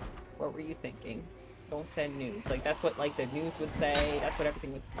moron. What were you thinking? Don't send nudes. Like, that's what, like, the news would say. That's what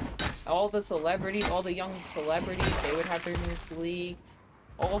everything would... All the celebrities, all the young celebrities, they would have their nudes leaked.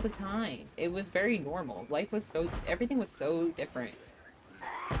 All the time. It was very normal. Life was so... Everything was so different.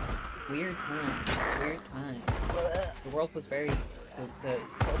 Weird times. Weird times. The world was very... The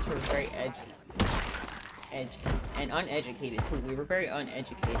culture was very edgy and uneducated too. We were very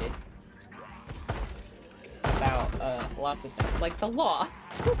uneducated about lots of things, like the law.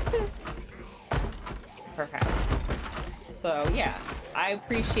 Perhaps. So yeah, I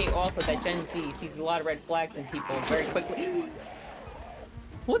appreciate also that Gen Z sees a lot of red flags in people very quickly.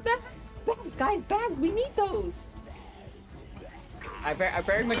 What the? Bags, guys, bags, we need those! I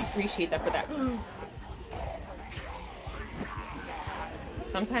very much appreciate that for that.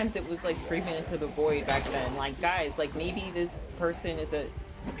 Sometimes it was like screaming into the void back then. Like, guys, like maybe this person is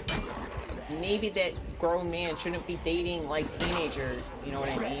maybe that grown man shouldn't be dating like teenagers. You know what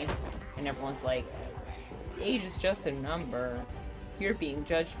I mean? And everyone's like, age is just a number. You're being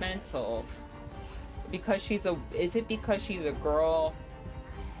judgmental. Because is it because she's a girl?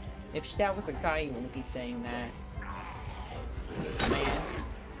 If that was a guy, you wouldn't be saying that. Man.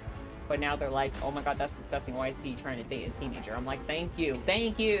 But now they're like, oh my god, that's disgusting. Why is he trying to date a teenager? I'm like, thank you.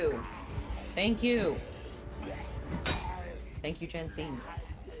 Thank you. Thank you. Thank you, Gen Z.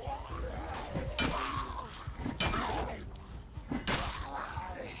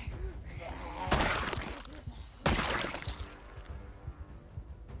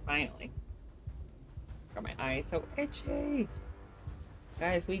 Finally. Got my eyes so itchy.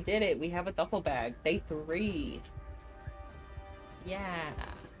 Guys, we did it. We have a duffel bag. Day 3. Yeah.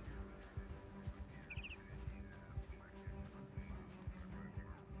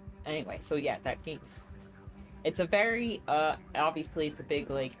 Anyway, so yeah, that game. It's a very, obviously it's a big,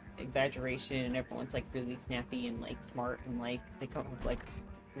 like, exaggeration, and everyone's, like, really snappy and, like, smart, and, like, they come up with, like,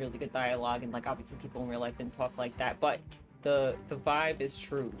 really good dialogue, and, like, obviously people in real life didn't talk like that, but the vibe is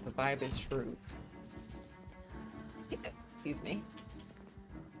true. The vibe is true. Excuse me.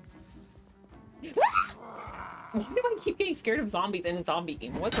 Why do I keep getting scared of zombies in a zombie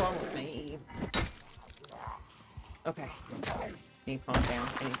game? What's wrong with me? Okay. I need to calm down.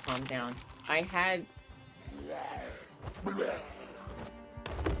 I need to calm down. I had... Why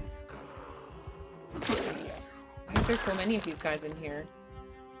is there so many of these guys in here?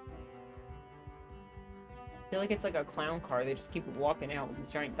 I feel like it's like a clown car. They just keep walking out with these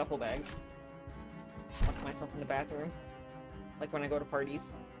giant duffel bags. Lock myself in the bathroom. Like when I go to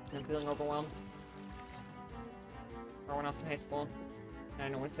parties and I'm feeling overwhelmed. Or when I was in high school and I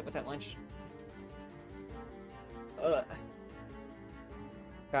don't want to sit with that lunch. Ugh.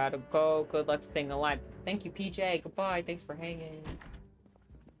 Gotta go. Good luck staying alive. Thank you, PJ. Goodbye. Thanks for hanging.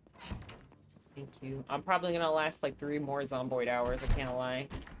 Thank you. I'm probably gonna last like 3 more Zomboid hours. I can't lie.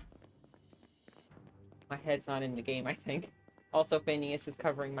 My head's not in the game, I think. Also, Phineas is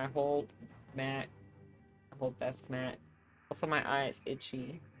covering my whole mat. My whole desk mat. Also, my eye is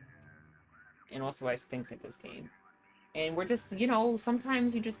itchy. And also, I stink at this game. And we're just, you know,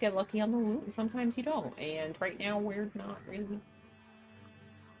 sometimes you just get lucky on the loot, and sometimes you don't. And right now, we're not really...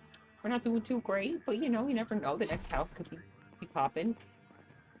 We're not doing too great, but, you know, you never know. The next house could be popping.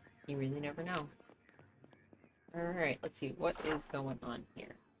 You really never know. Alright, let's see. What is going on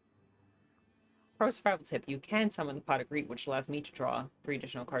here? Pro survival tip. You can summon the Pot of Greed, which allows me to draw 3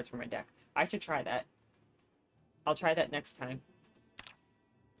 additional cards from my deck. I should try that. I'll try that next time.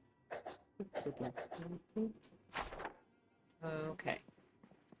 Okay.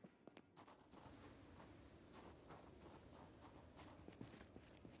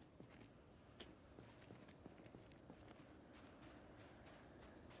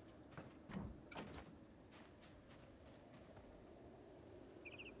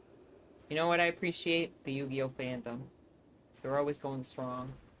 You know what I appreciate? The Yu-Gi-Oh! Fandom. They're always going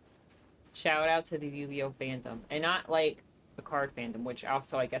strong. Shout out to the Yu-Gi-Oh! Fandom. And not, like, the card fandom, which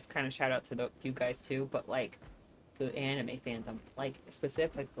also, I guess, kind of shout out to you guys, too. But, like, the anime fandom. Like,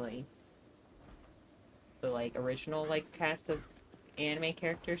 specifically, the, like, original, like, cast of anime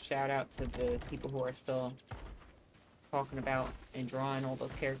characters. Shout out to the people who are still talking about and drawing all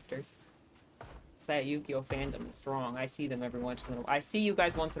those characters. It's that Yu-Gi-Oh! Fandom is strong. I see them every once in a while. I see you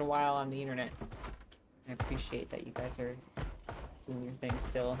guys once in a while on the internet. I appreciate that you guys are doing your thing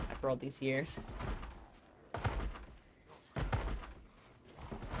still after all these years.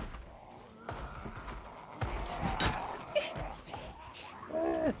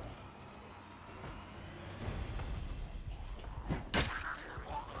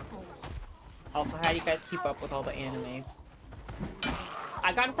 Also, how do you guys keep up with all the animes?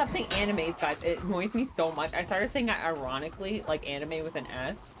 I gotta stop saying animes, guys. It annoys me so much. I started saying it ironically, like anime with an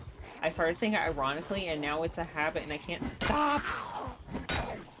S. I started saying it ironically, and now it's a habit, and I can't stop.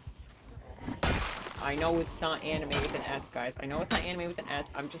 I know it's not anime with an S, guys. I know it's not anime with an S.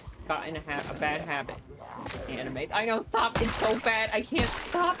 I'm just gotten a bad habit. Animes. I know, stop. It's so bad. I can't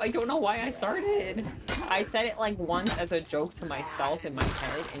stop. I don't know why I started. I said it like once as a joke to myself in my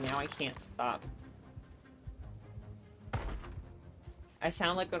head, and now I can't stop. I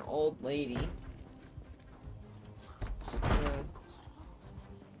sound like an old lady.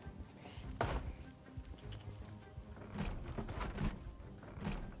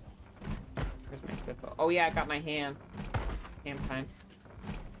 Where's my spitball? Oh yeah, I got my ham. Ham time.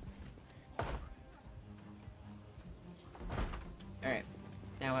 Alright.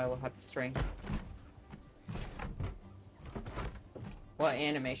 Now I will have the string. What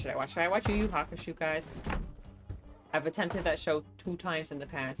anime should I watch? Should I watch Yu Yu Hakusho, guys? I've attempted that show 2 times in the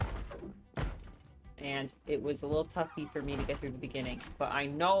past. And it was a little toughy for me to get through the beginning. But I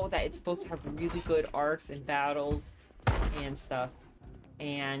know that it's supposed to have really good arcs and battles and stuff.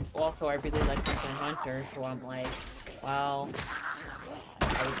 And also, I really like Hunter x Hunter, so I'm like, well,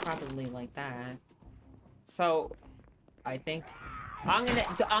 I would probably like that. So, I think I'm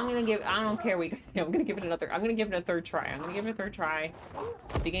gonna give, I don't care what you guys say, I'm gonna give it a 3rd try. I'm gonna give it a 3rd try.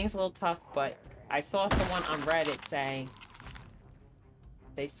 The beginning's a little tough, but I saw someone on Reddit say,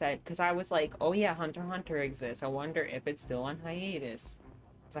 they said, because I was like, oh yeah, Hunter x Hunter exists. I wonder if it's still on hiatus.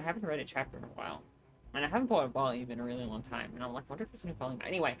 Because I haven't read a chapter in a while. And I haven't bought a volume in a really long time. And I'm like, I wonder if there's a new volume.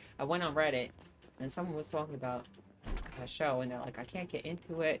 Anyway, I went on Reddit, and someone was talking about a show, and they're like, I can't get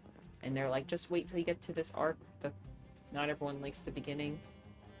into it. And they're like, just wait till you get to this arc. Not everyone likes the beginning.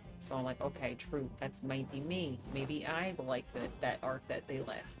 So I'm like, okay, true. That might be me. Maybe I like that arc that they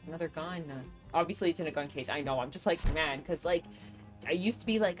left. Another gun. Obviously, it's in a gun case. I know. I'm just, like, mad. Because, like, I used to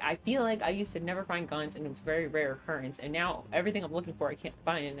be, like, I feel like I used to never find guns, and it was a very rare occurrence. And now, everything I'm looking for, I can't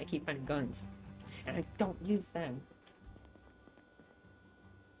find, and I keep finding guns. And I don't use them.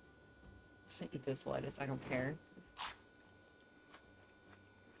 Should I eat this lettuce? I don't care.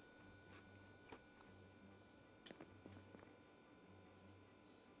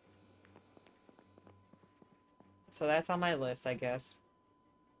 So that's on my list, I guess.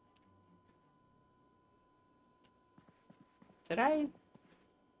 Did I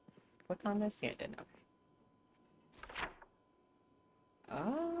click on this? Yeah, I did. Okay.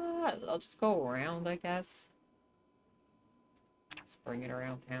 I'll just go around, I guess. Just bring it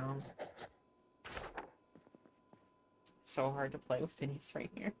around town. So hard to play with Phineas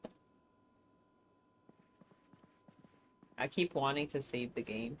right here. I keep wanting to save the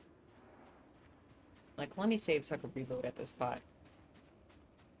game. Like, let me save so I can reload at this spot.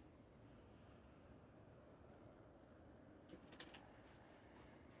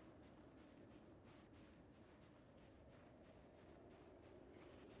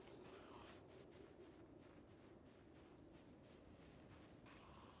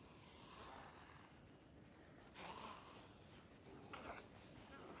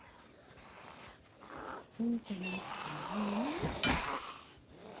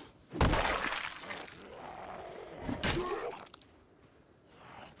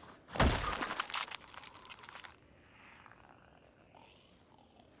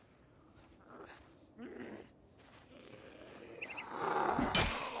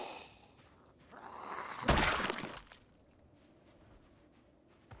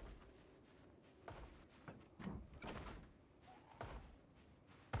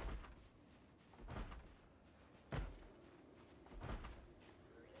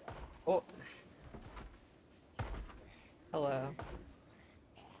 Oh. Hello.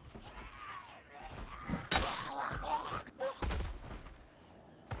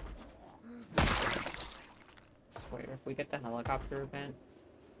 Swear, if we get the helicopter event,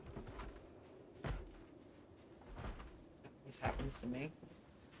 this happens to me.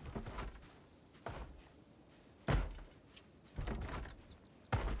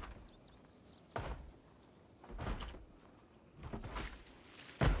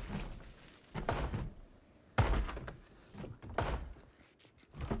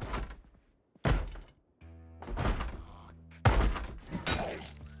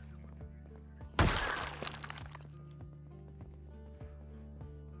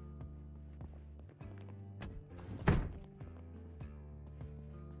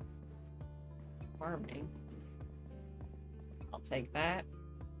 Farming. I'll take that.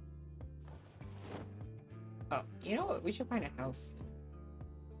 Oh, you know what? We should find a house.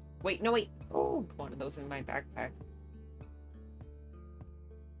 Wait, no, wait. Oh, one of those in my backpack.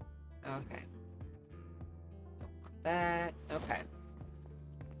 Okay. Don't want that. Okay.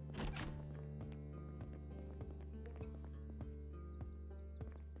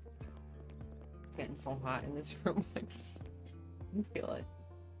 It's getting so hot in this room. I can feel it.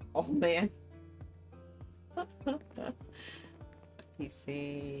 Oh, man.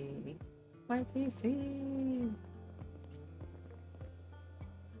 PC. My PC. I'm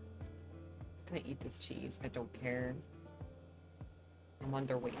gonna eat this cheese. I don't care. I'm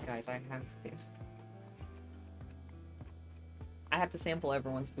underweight, guys. I have to sample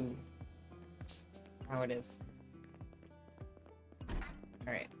everyone's food. Just how it is.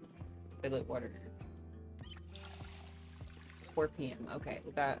 Alright. Toilet water. 4 p.m. Okay,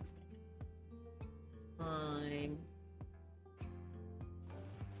 we got time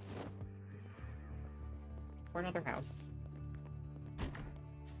for another house.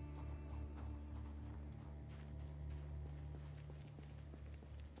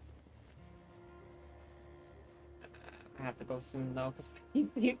 I have to go soon though, because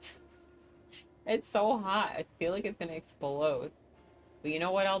it's so hot. I feel like it's gonna explode. But you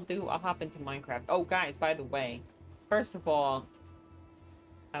know what I'll do? I'll hop into Minecraft. Oh, guys, by the way, first of all,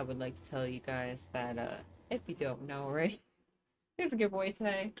 I would like to tell you guys that, if you don't know already, there's a giveaway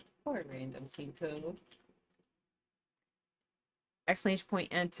today for a random Steam code. Exclamation point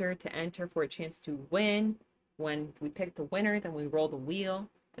enter to enter for a chance to win. When we pick the winner, then we roll the wheel,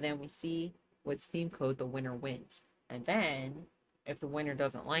 and then we see what Steam code the winner wins. And then, if the winner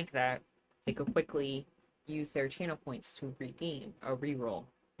doesn't like that, they could quickly use their channel points to redeem a reroll.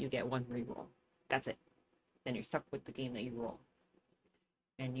 You get 1 reroll. That's it. Then you're stuck with the game that you roll.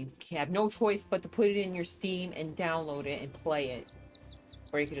 And you have no choice but to put it in your Steam and download it and play it.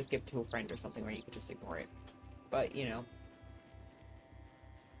 Or you could just give it to a friend or something, or you could just ignore it. But, you know.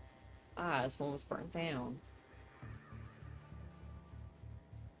 Ah, this one was burnt down.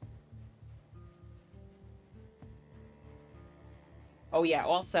 Oh yeah,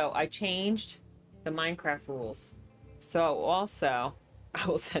 also, I changed the Minecraft rules. So, also, I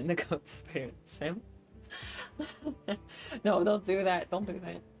will send the code to Spyro Sim. No, don't do that. Don't do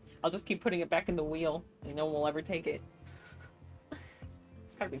that. I'll just keep putting it back in the wheel, and no one will ever take it.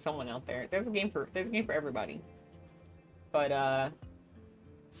 There's gotta be someone out there. There's a game for everybody. But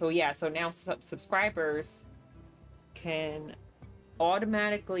so yeah, so now subscribers can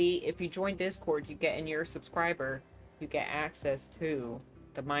automatically, if you join Discord, you get in your subscriber, you get access to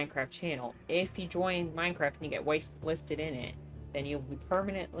the Minecraft channel. If you join Minecraft and you get whitelisted in it, then you'll be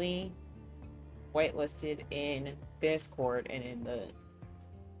permanently whitelisted in Discord and in the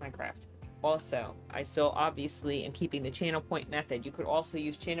Minecraft. Also, I still obviously am keeping the channel point method. You could also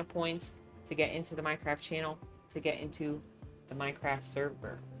use channel points to get into the Minecraft channel, to get into the Minecraft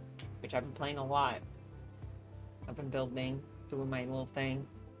server, which I've been playing a lot. I've been building, doing my little thing.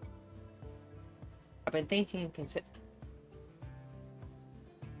 I've been thinking,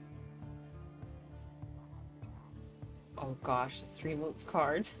 oh gosh, the stream loots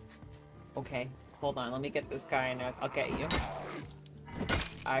cards. Okay, hold on, let me get this guy and I'll get you.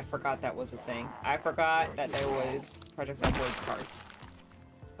 I forgot that was a thing. I forgot that there was Project Zomboid cards.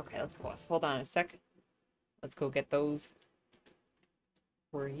 Okay, let's pause. Hold on a sec. Let's go get those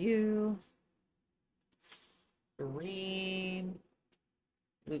for you. Stream.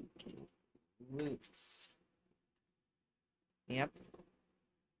 Roots. Yep.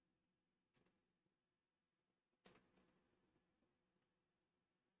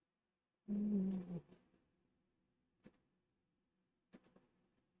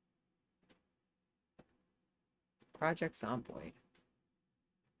 Project Zomboid.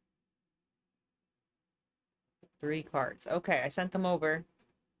 3 cards. Okay, I sent them over.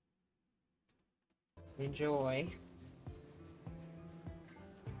 Enjoy.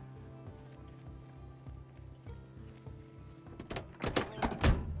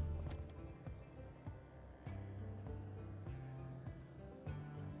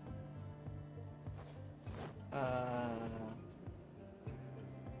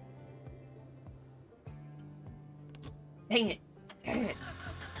 Dang it. Dang it.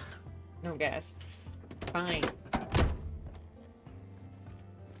 No gas. Fine.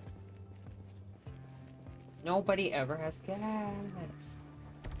 Nobody ever has gas.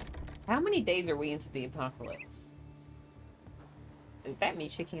 How many days are we into the apocalypse? Is that me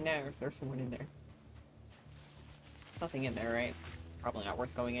shaking that, or is there someone in there? There's nothing in there, right? Probably not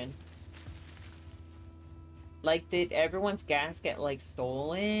worth going in. Like, did everyone's gas get, like,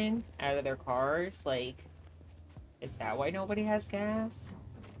 stolen out of their cars? Like, is that why nobody has gas?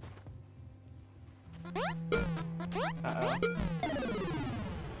 Uh-oh.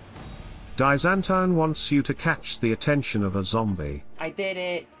 Dizantan wants you to catch the attention of a zombie. I did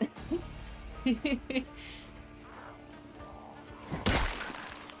it.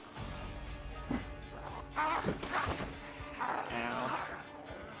 Ow.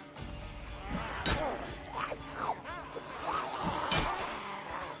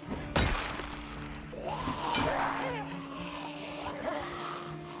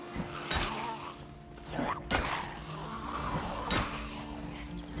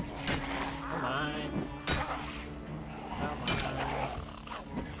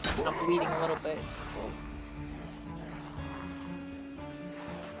 I'm bleeding a little bit.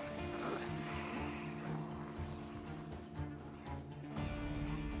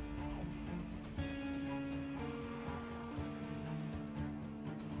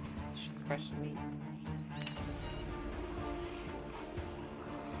 She's crushing me.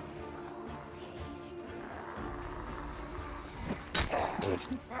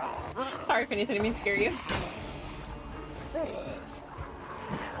 Sorry, Phineas, I didn't mean to scare you.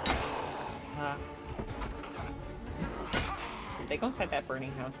 They go inside that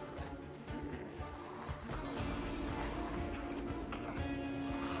burning house.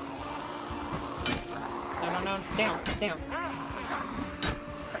 No, no, no. Down, down.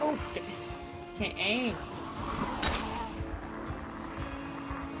 Oh, can't aim.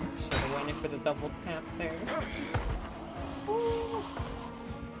 Should have went in for the double tap there. Ooh.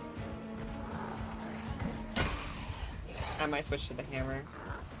 I might switch to the hammer.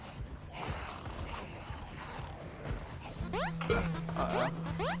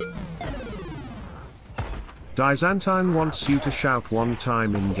 Dizantan wants you to shout one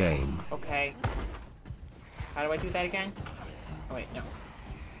time in game. Okay. How do I do that again? Oh wait, no.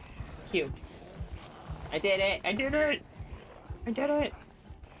 Q. I did it! I did it! I did it!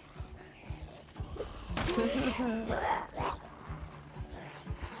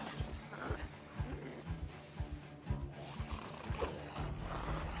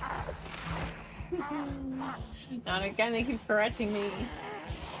 Not again, they keep scratching me.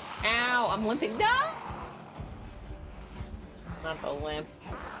 Ow, I'm limping. No! Not the limp.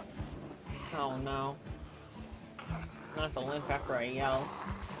 Oh no. Not the limp after I yell.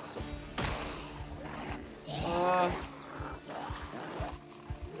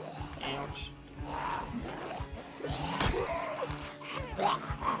 Ouch.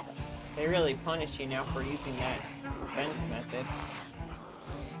 They really punish you now for using that defense method.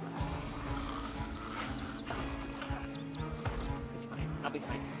 It's fine. I'll be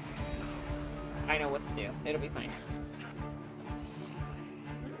fine. I know what to do. It'll be fine.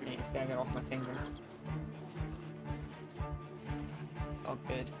 I just gotta get off my fingers. It's all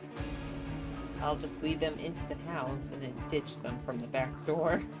good. I'll just lead them into the house and then ditch them from the back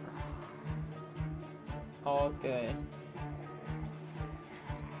door. All good.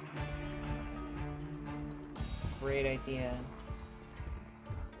 It's a great idea.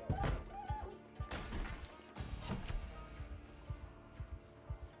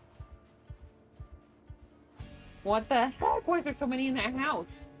 What the heck? Why is there so many in that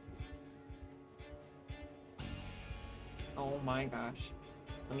house? Oh my gosh.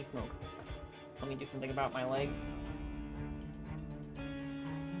 Let me smoke. Let me do something about my leg.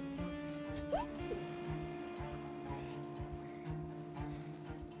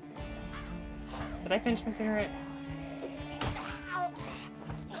 Did I finish my cigarette?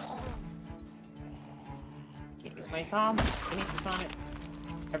 Can't use my thumb. Anything's on it.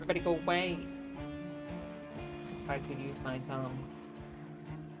 Everybody go away. If I could use my thumb.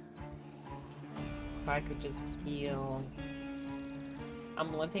 If I could just heal.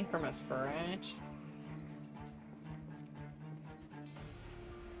 I'm limping from a scratch.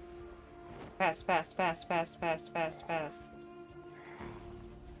 Fast, fast, fast, fast, fast, fast, fast.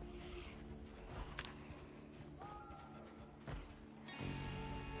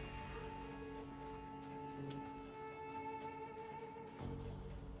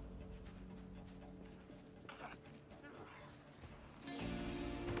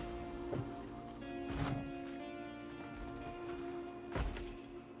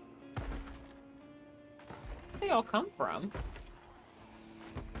 Where they all come from?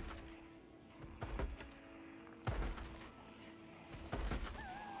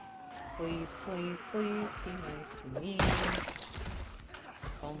 Please, please, please be nice to me.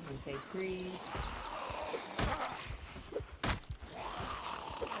 Bones and take free.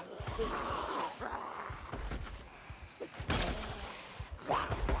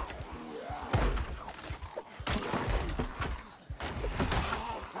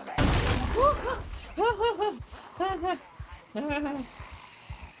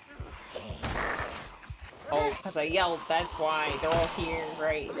 Oh, because I yelled, that's why. They're all here,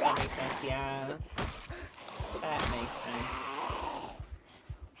 right? That makes sense, yeah. That makes sense.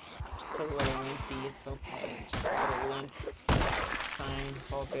 Just a little limpy, it's okay. Just a little limp. It's fine,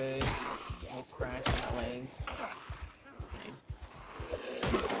 it's all good. Just a little scratch on my leg. It's fine.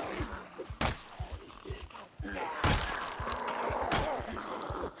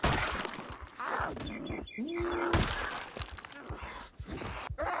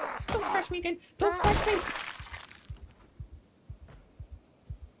 Don't scratch me again! Don't scratch me!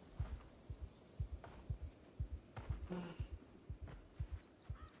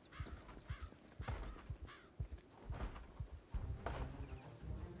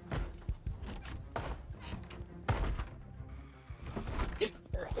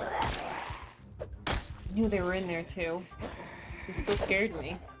 I knew they were in there too. It still scared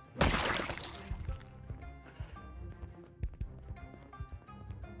me.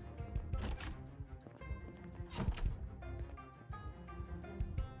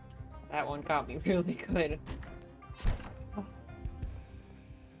 That one got me really good. Oh.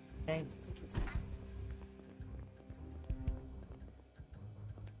 Dang.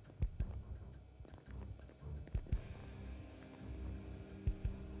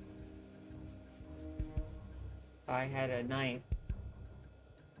 If I had a knife.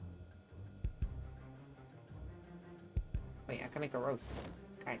 Wait, I can make a roast.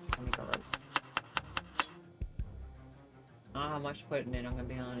 Guys, I can make a roast. Not how much putting in, I'm gonna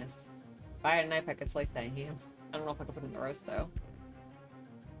be honest. If I had a knife, I could slice that ham. I don't know if I could put it in the roast, though.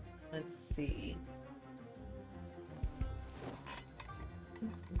 Let's see.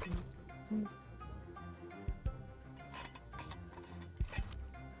 Can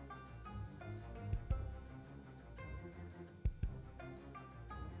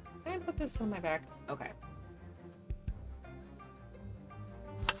I put this on my back? Okay.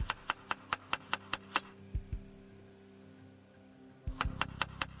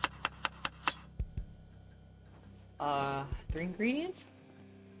 Three ingredients?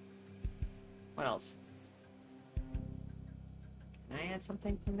 What else? Can I add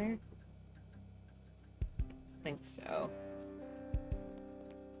something from there? I think so.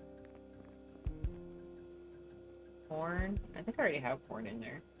 Corn? I think I already have corn in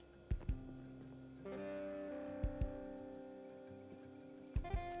there.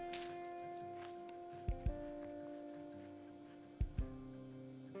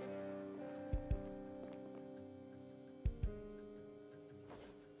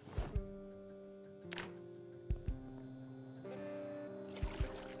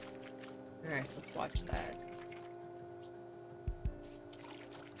 Alright, let's watch that.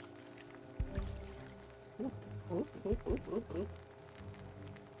 Oop, oop, oop, oop, oop, oop.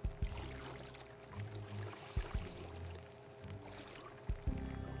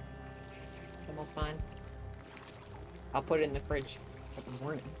 It's almost fine. I'll put it in the fridge for the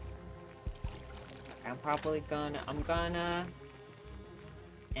morning. I'm gonna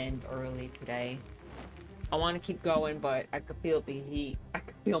end early today. I want to keep going, but I could feel the heat. I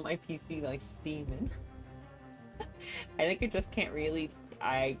could feel my PC like steaming. I think it just can't really,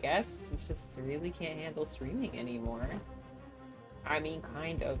 I guess, it's just really can't handle streaming anymore. I mean,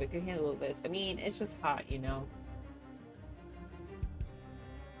 kind of. It could handle this. I mean, it's just hot, you know?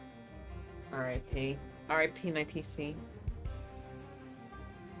 R.I.P. R.I.P. my PC.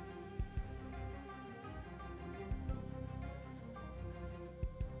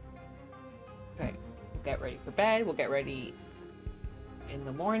 ready for bed. We'll get ready in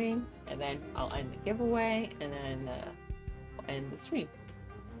the morning, and then I'll end the giveaway, and then we'll end the stream.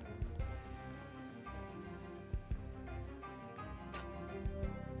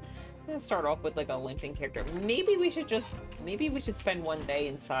 I'm gonna start off with like a lynching character. Maybe we should spend one day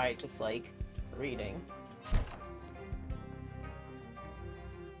inside just like reading.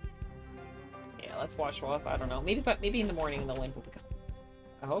 Yeah, let's wash off. I don't know. Maybe in the morning the lynch will become.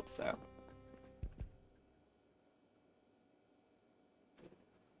 I hope so.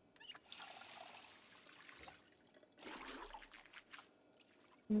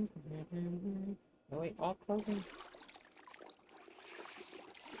 Oh wait, all clothing.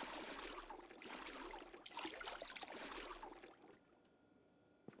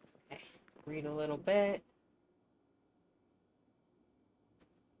 Okay, read a little bit.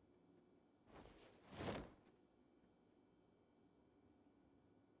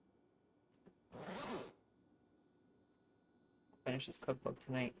 Finish this cookbook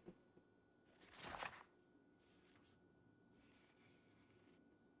tonight.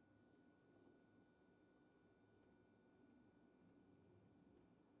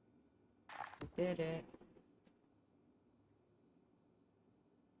 We did it.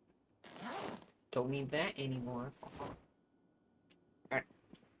 Don't need that anymore. Alright.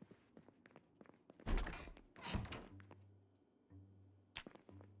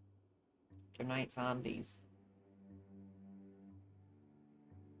 Good night, zombies.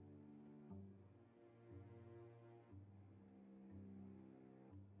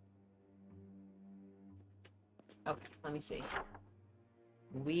 Okay, let me see.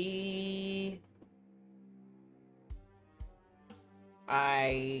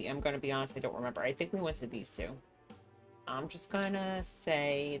 I am gonna be honest, I don't remember. I think we went to these two. I'm just gonna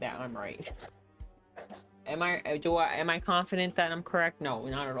say that I'm right. Am I confident that I'm correct? No,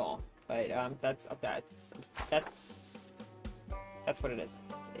 not at all. But that's what it is.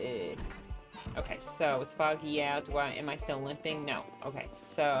 Okay, so it's foggy out. Am I still limping? No. Okay,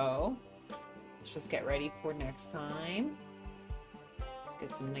 so let's just get ready for next time. Let's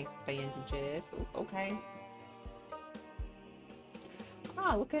get some nice bandages. Ooh, okay.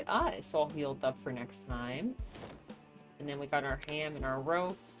 Ah, look at us all healed up for next time. And then we got our ham and our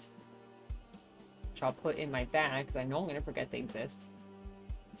roast, which I'll put in my bag because I know I'm going to forget they exist.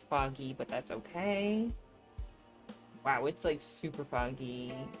 It's foggy, but that's okay. Wow, it's like super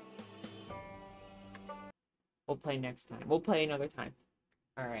foggy. We'll play next time. We'll play another time.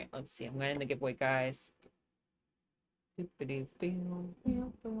 All right, let's see. I'm going to end the giveaway, guys.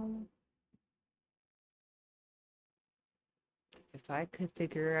 If I could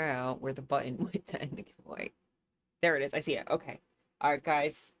figure out where the button went to end the giveaway. There it is. I see it. Okay. All right,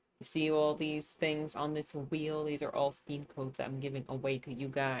 guys. You see all these things on this wheel? These are all Steam codes that I'm giving away to you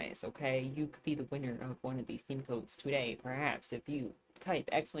guys, okay? You could be the winner of one of these Steam codes today, perhaps, if you type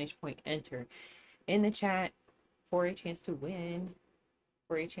 / enter in the chat for a chance to win,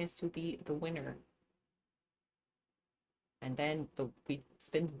 for a chance to be the winner. And then we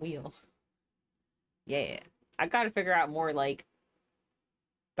spin the wheel. Yeah. I gotta figure out more, like,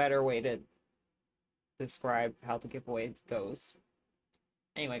 better way to describe how the giveaway goes.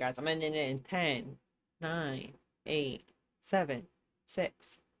 Anyway, guys, I'm ending it in 10, 9, 8, 7,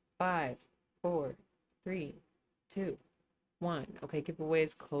 6, 5, 4, 3, 2, 1. Okay, giveaway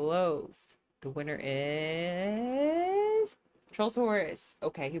is closed. The winner is Trollsaurus.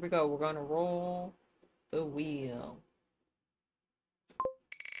 Okay, here we go. We're gonna roll the wheel.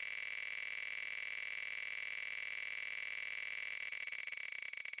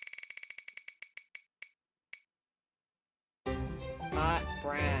 Hot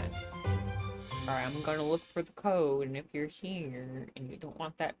brass. Alright, I'm gonna look for the code, and if you're here and you don't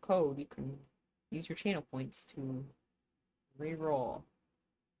want that code, you can use your channel points to re-roll.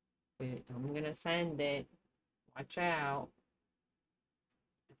 But I'm gonna send it. Watch out.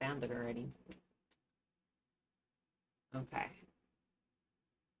 I found it already. Okay.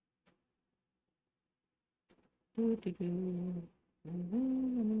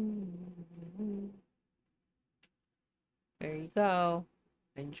 There you go.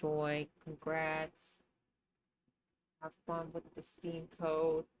 Enjoy. Congrats. Have fun with the Steam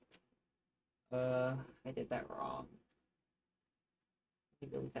code. I did that wrong.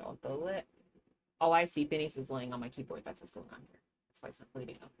 Maybe leave that with the lip. Oh, I see. Phineas is laying on my keyboard. That's what's going on here. That's why it's not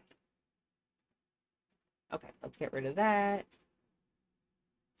bleeding. Okay. Okay, let's get rid of that.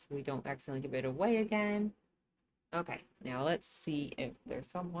 So we don't accidentally give it away again. Okay, now let's see if there's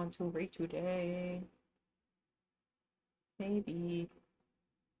someone to read today. Maybe.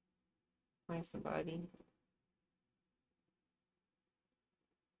 Find somebody.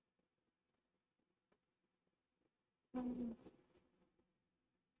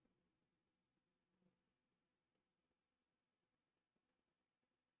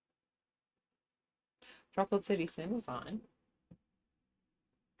 Chocolate City Sim is on.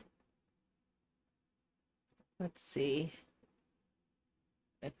 Let's see.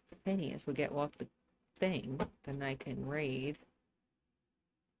 If Phineas would get off the thing, then I can raid.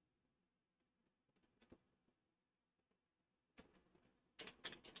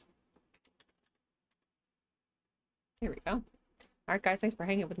 Here we go. Alright guys, thanks for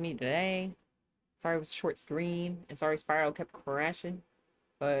hanging with me today. Sorry it was a short stream, and sorry Spyro kept crashing.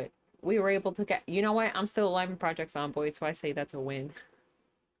 But we were able to get... You know what? I'm still alive in Project Zomboid, so I say that's a win.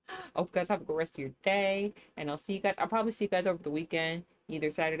 Hope you guys have a good rest of your day. And I'll see you guys... I'll probably see you guys over the weekend. Either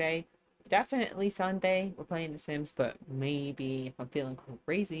Saturday. Definitely Sunday. We're playing The Sims. But maybe if I'm feeling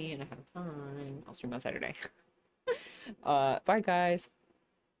crazy and I have time, I'll stream on Saturday. Bye guys.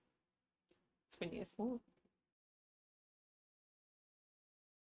 It's been useful.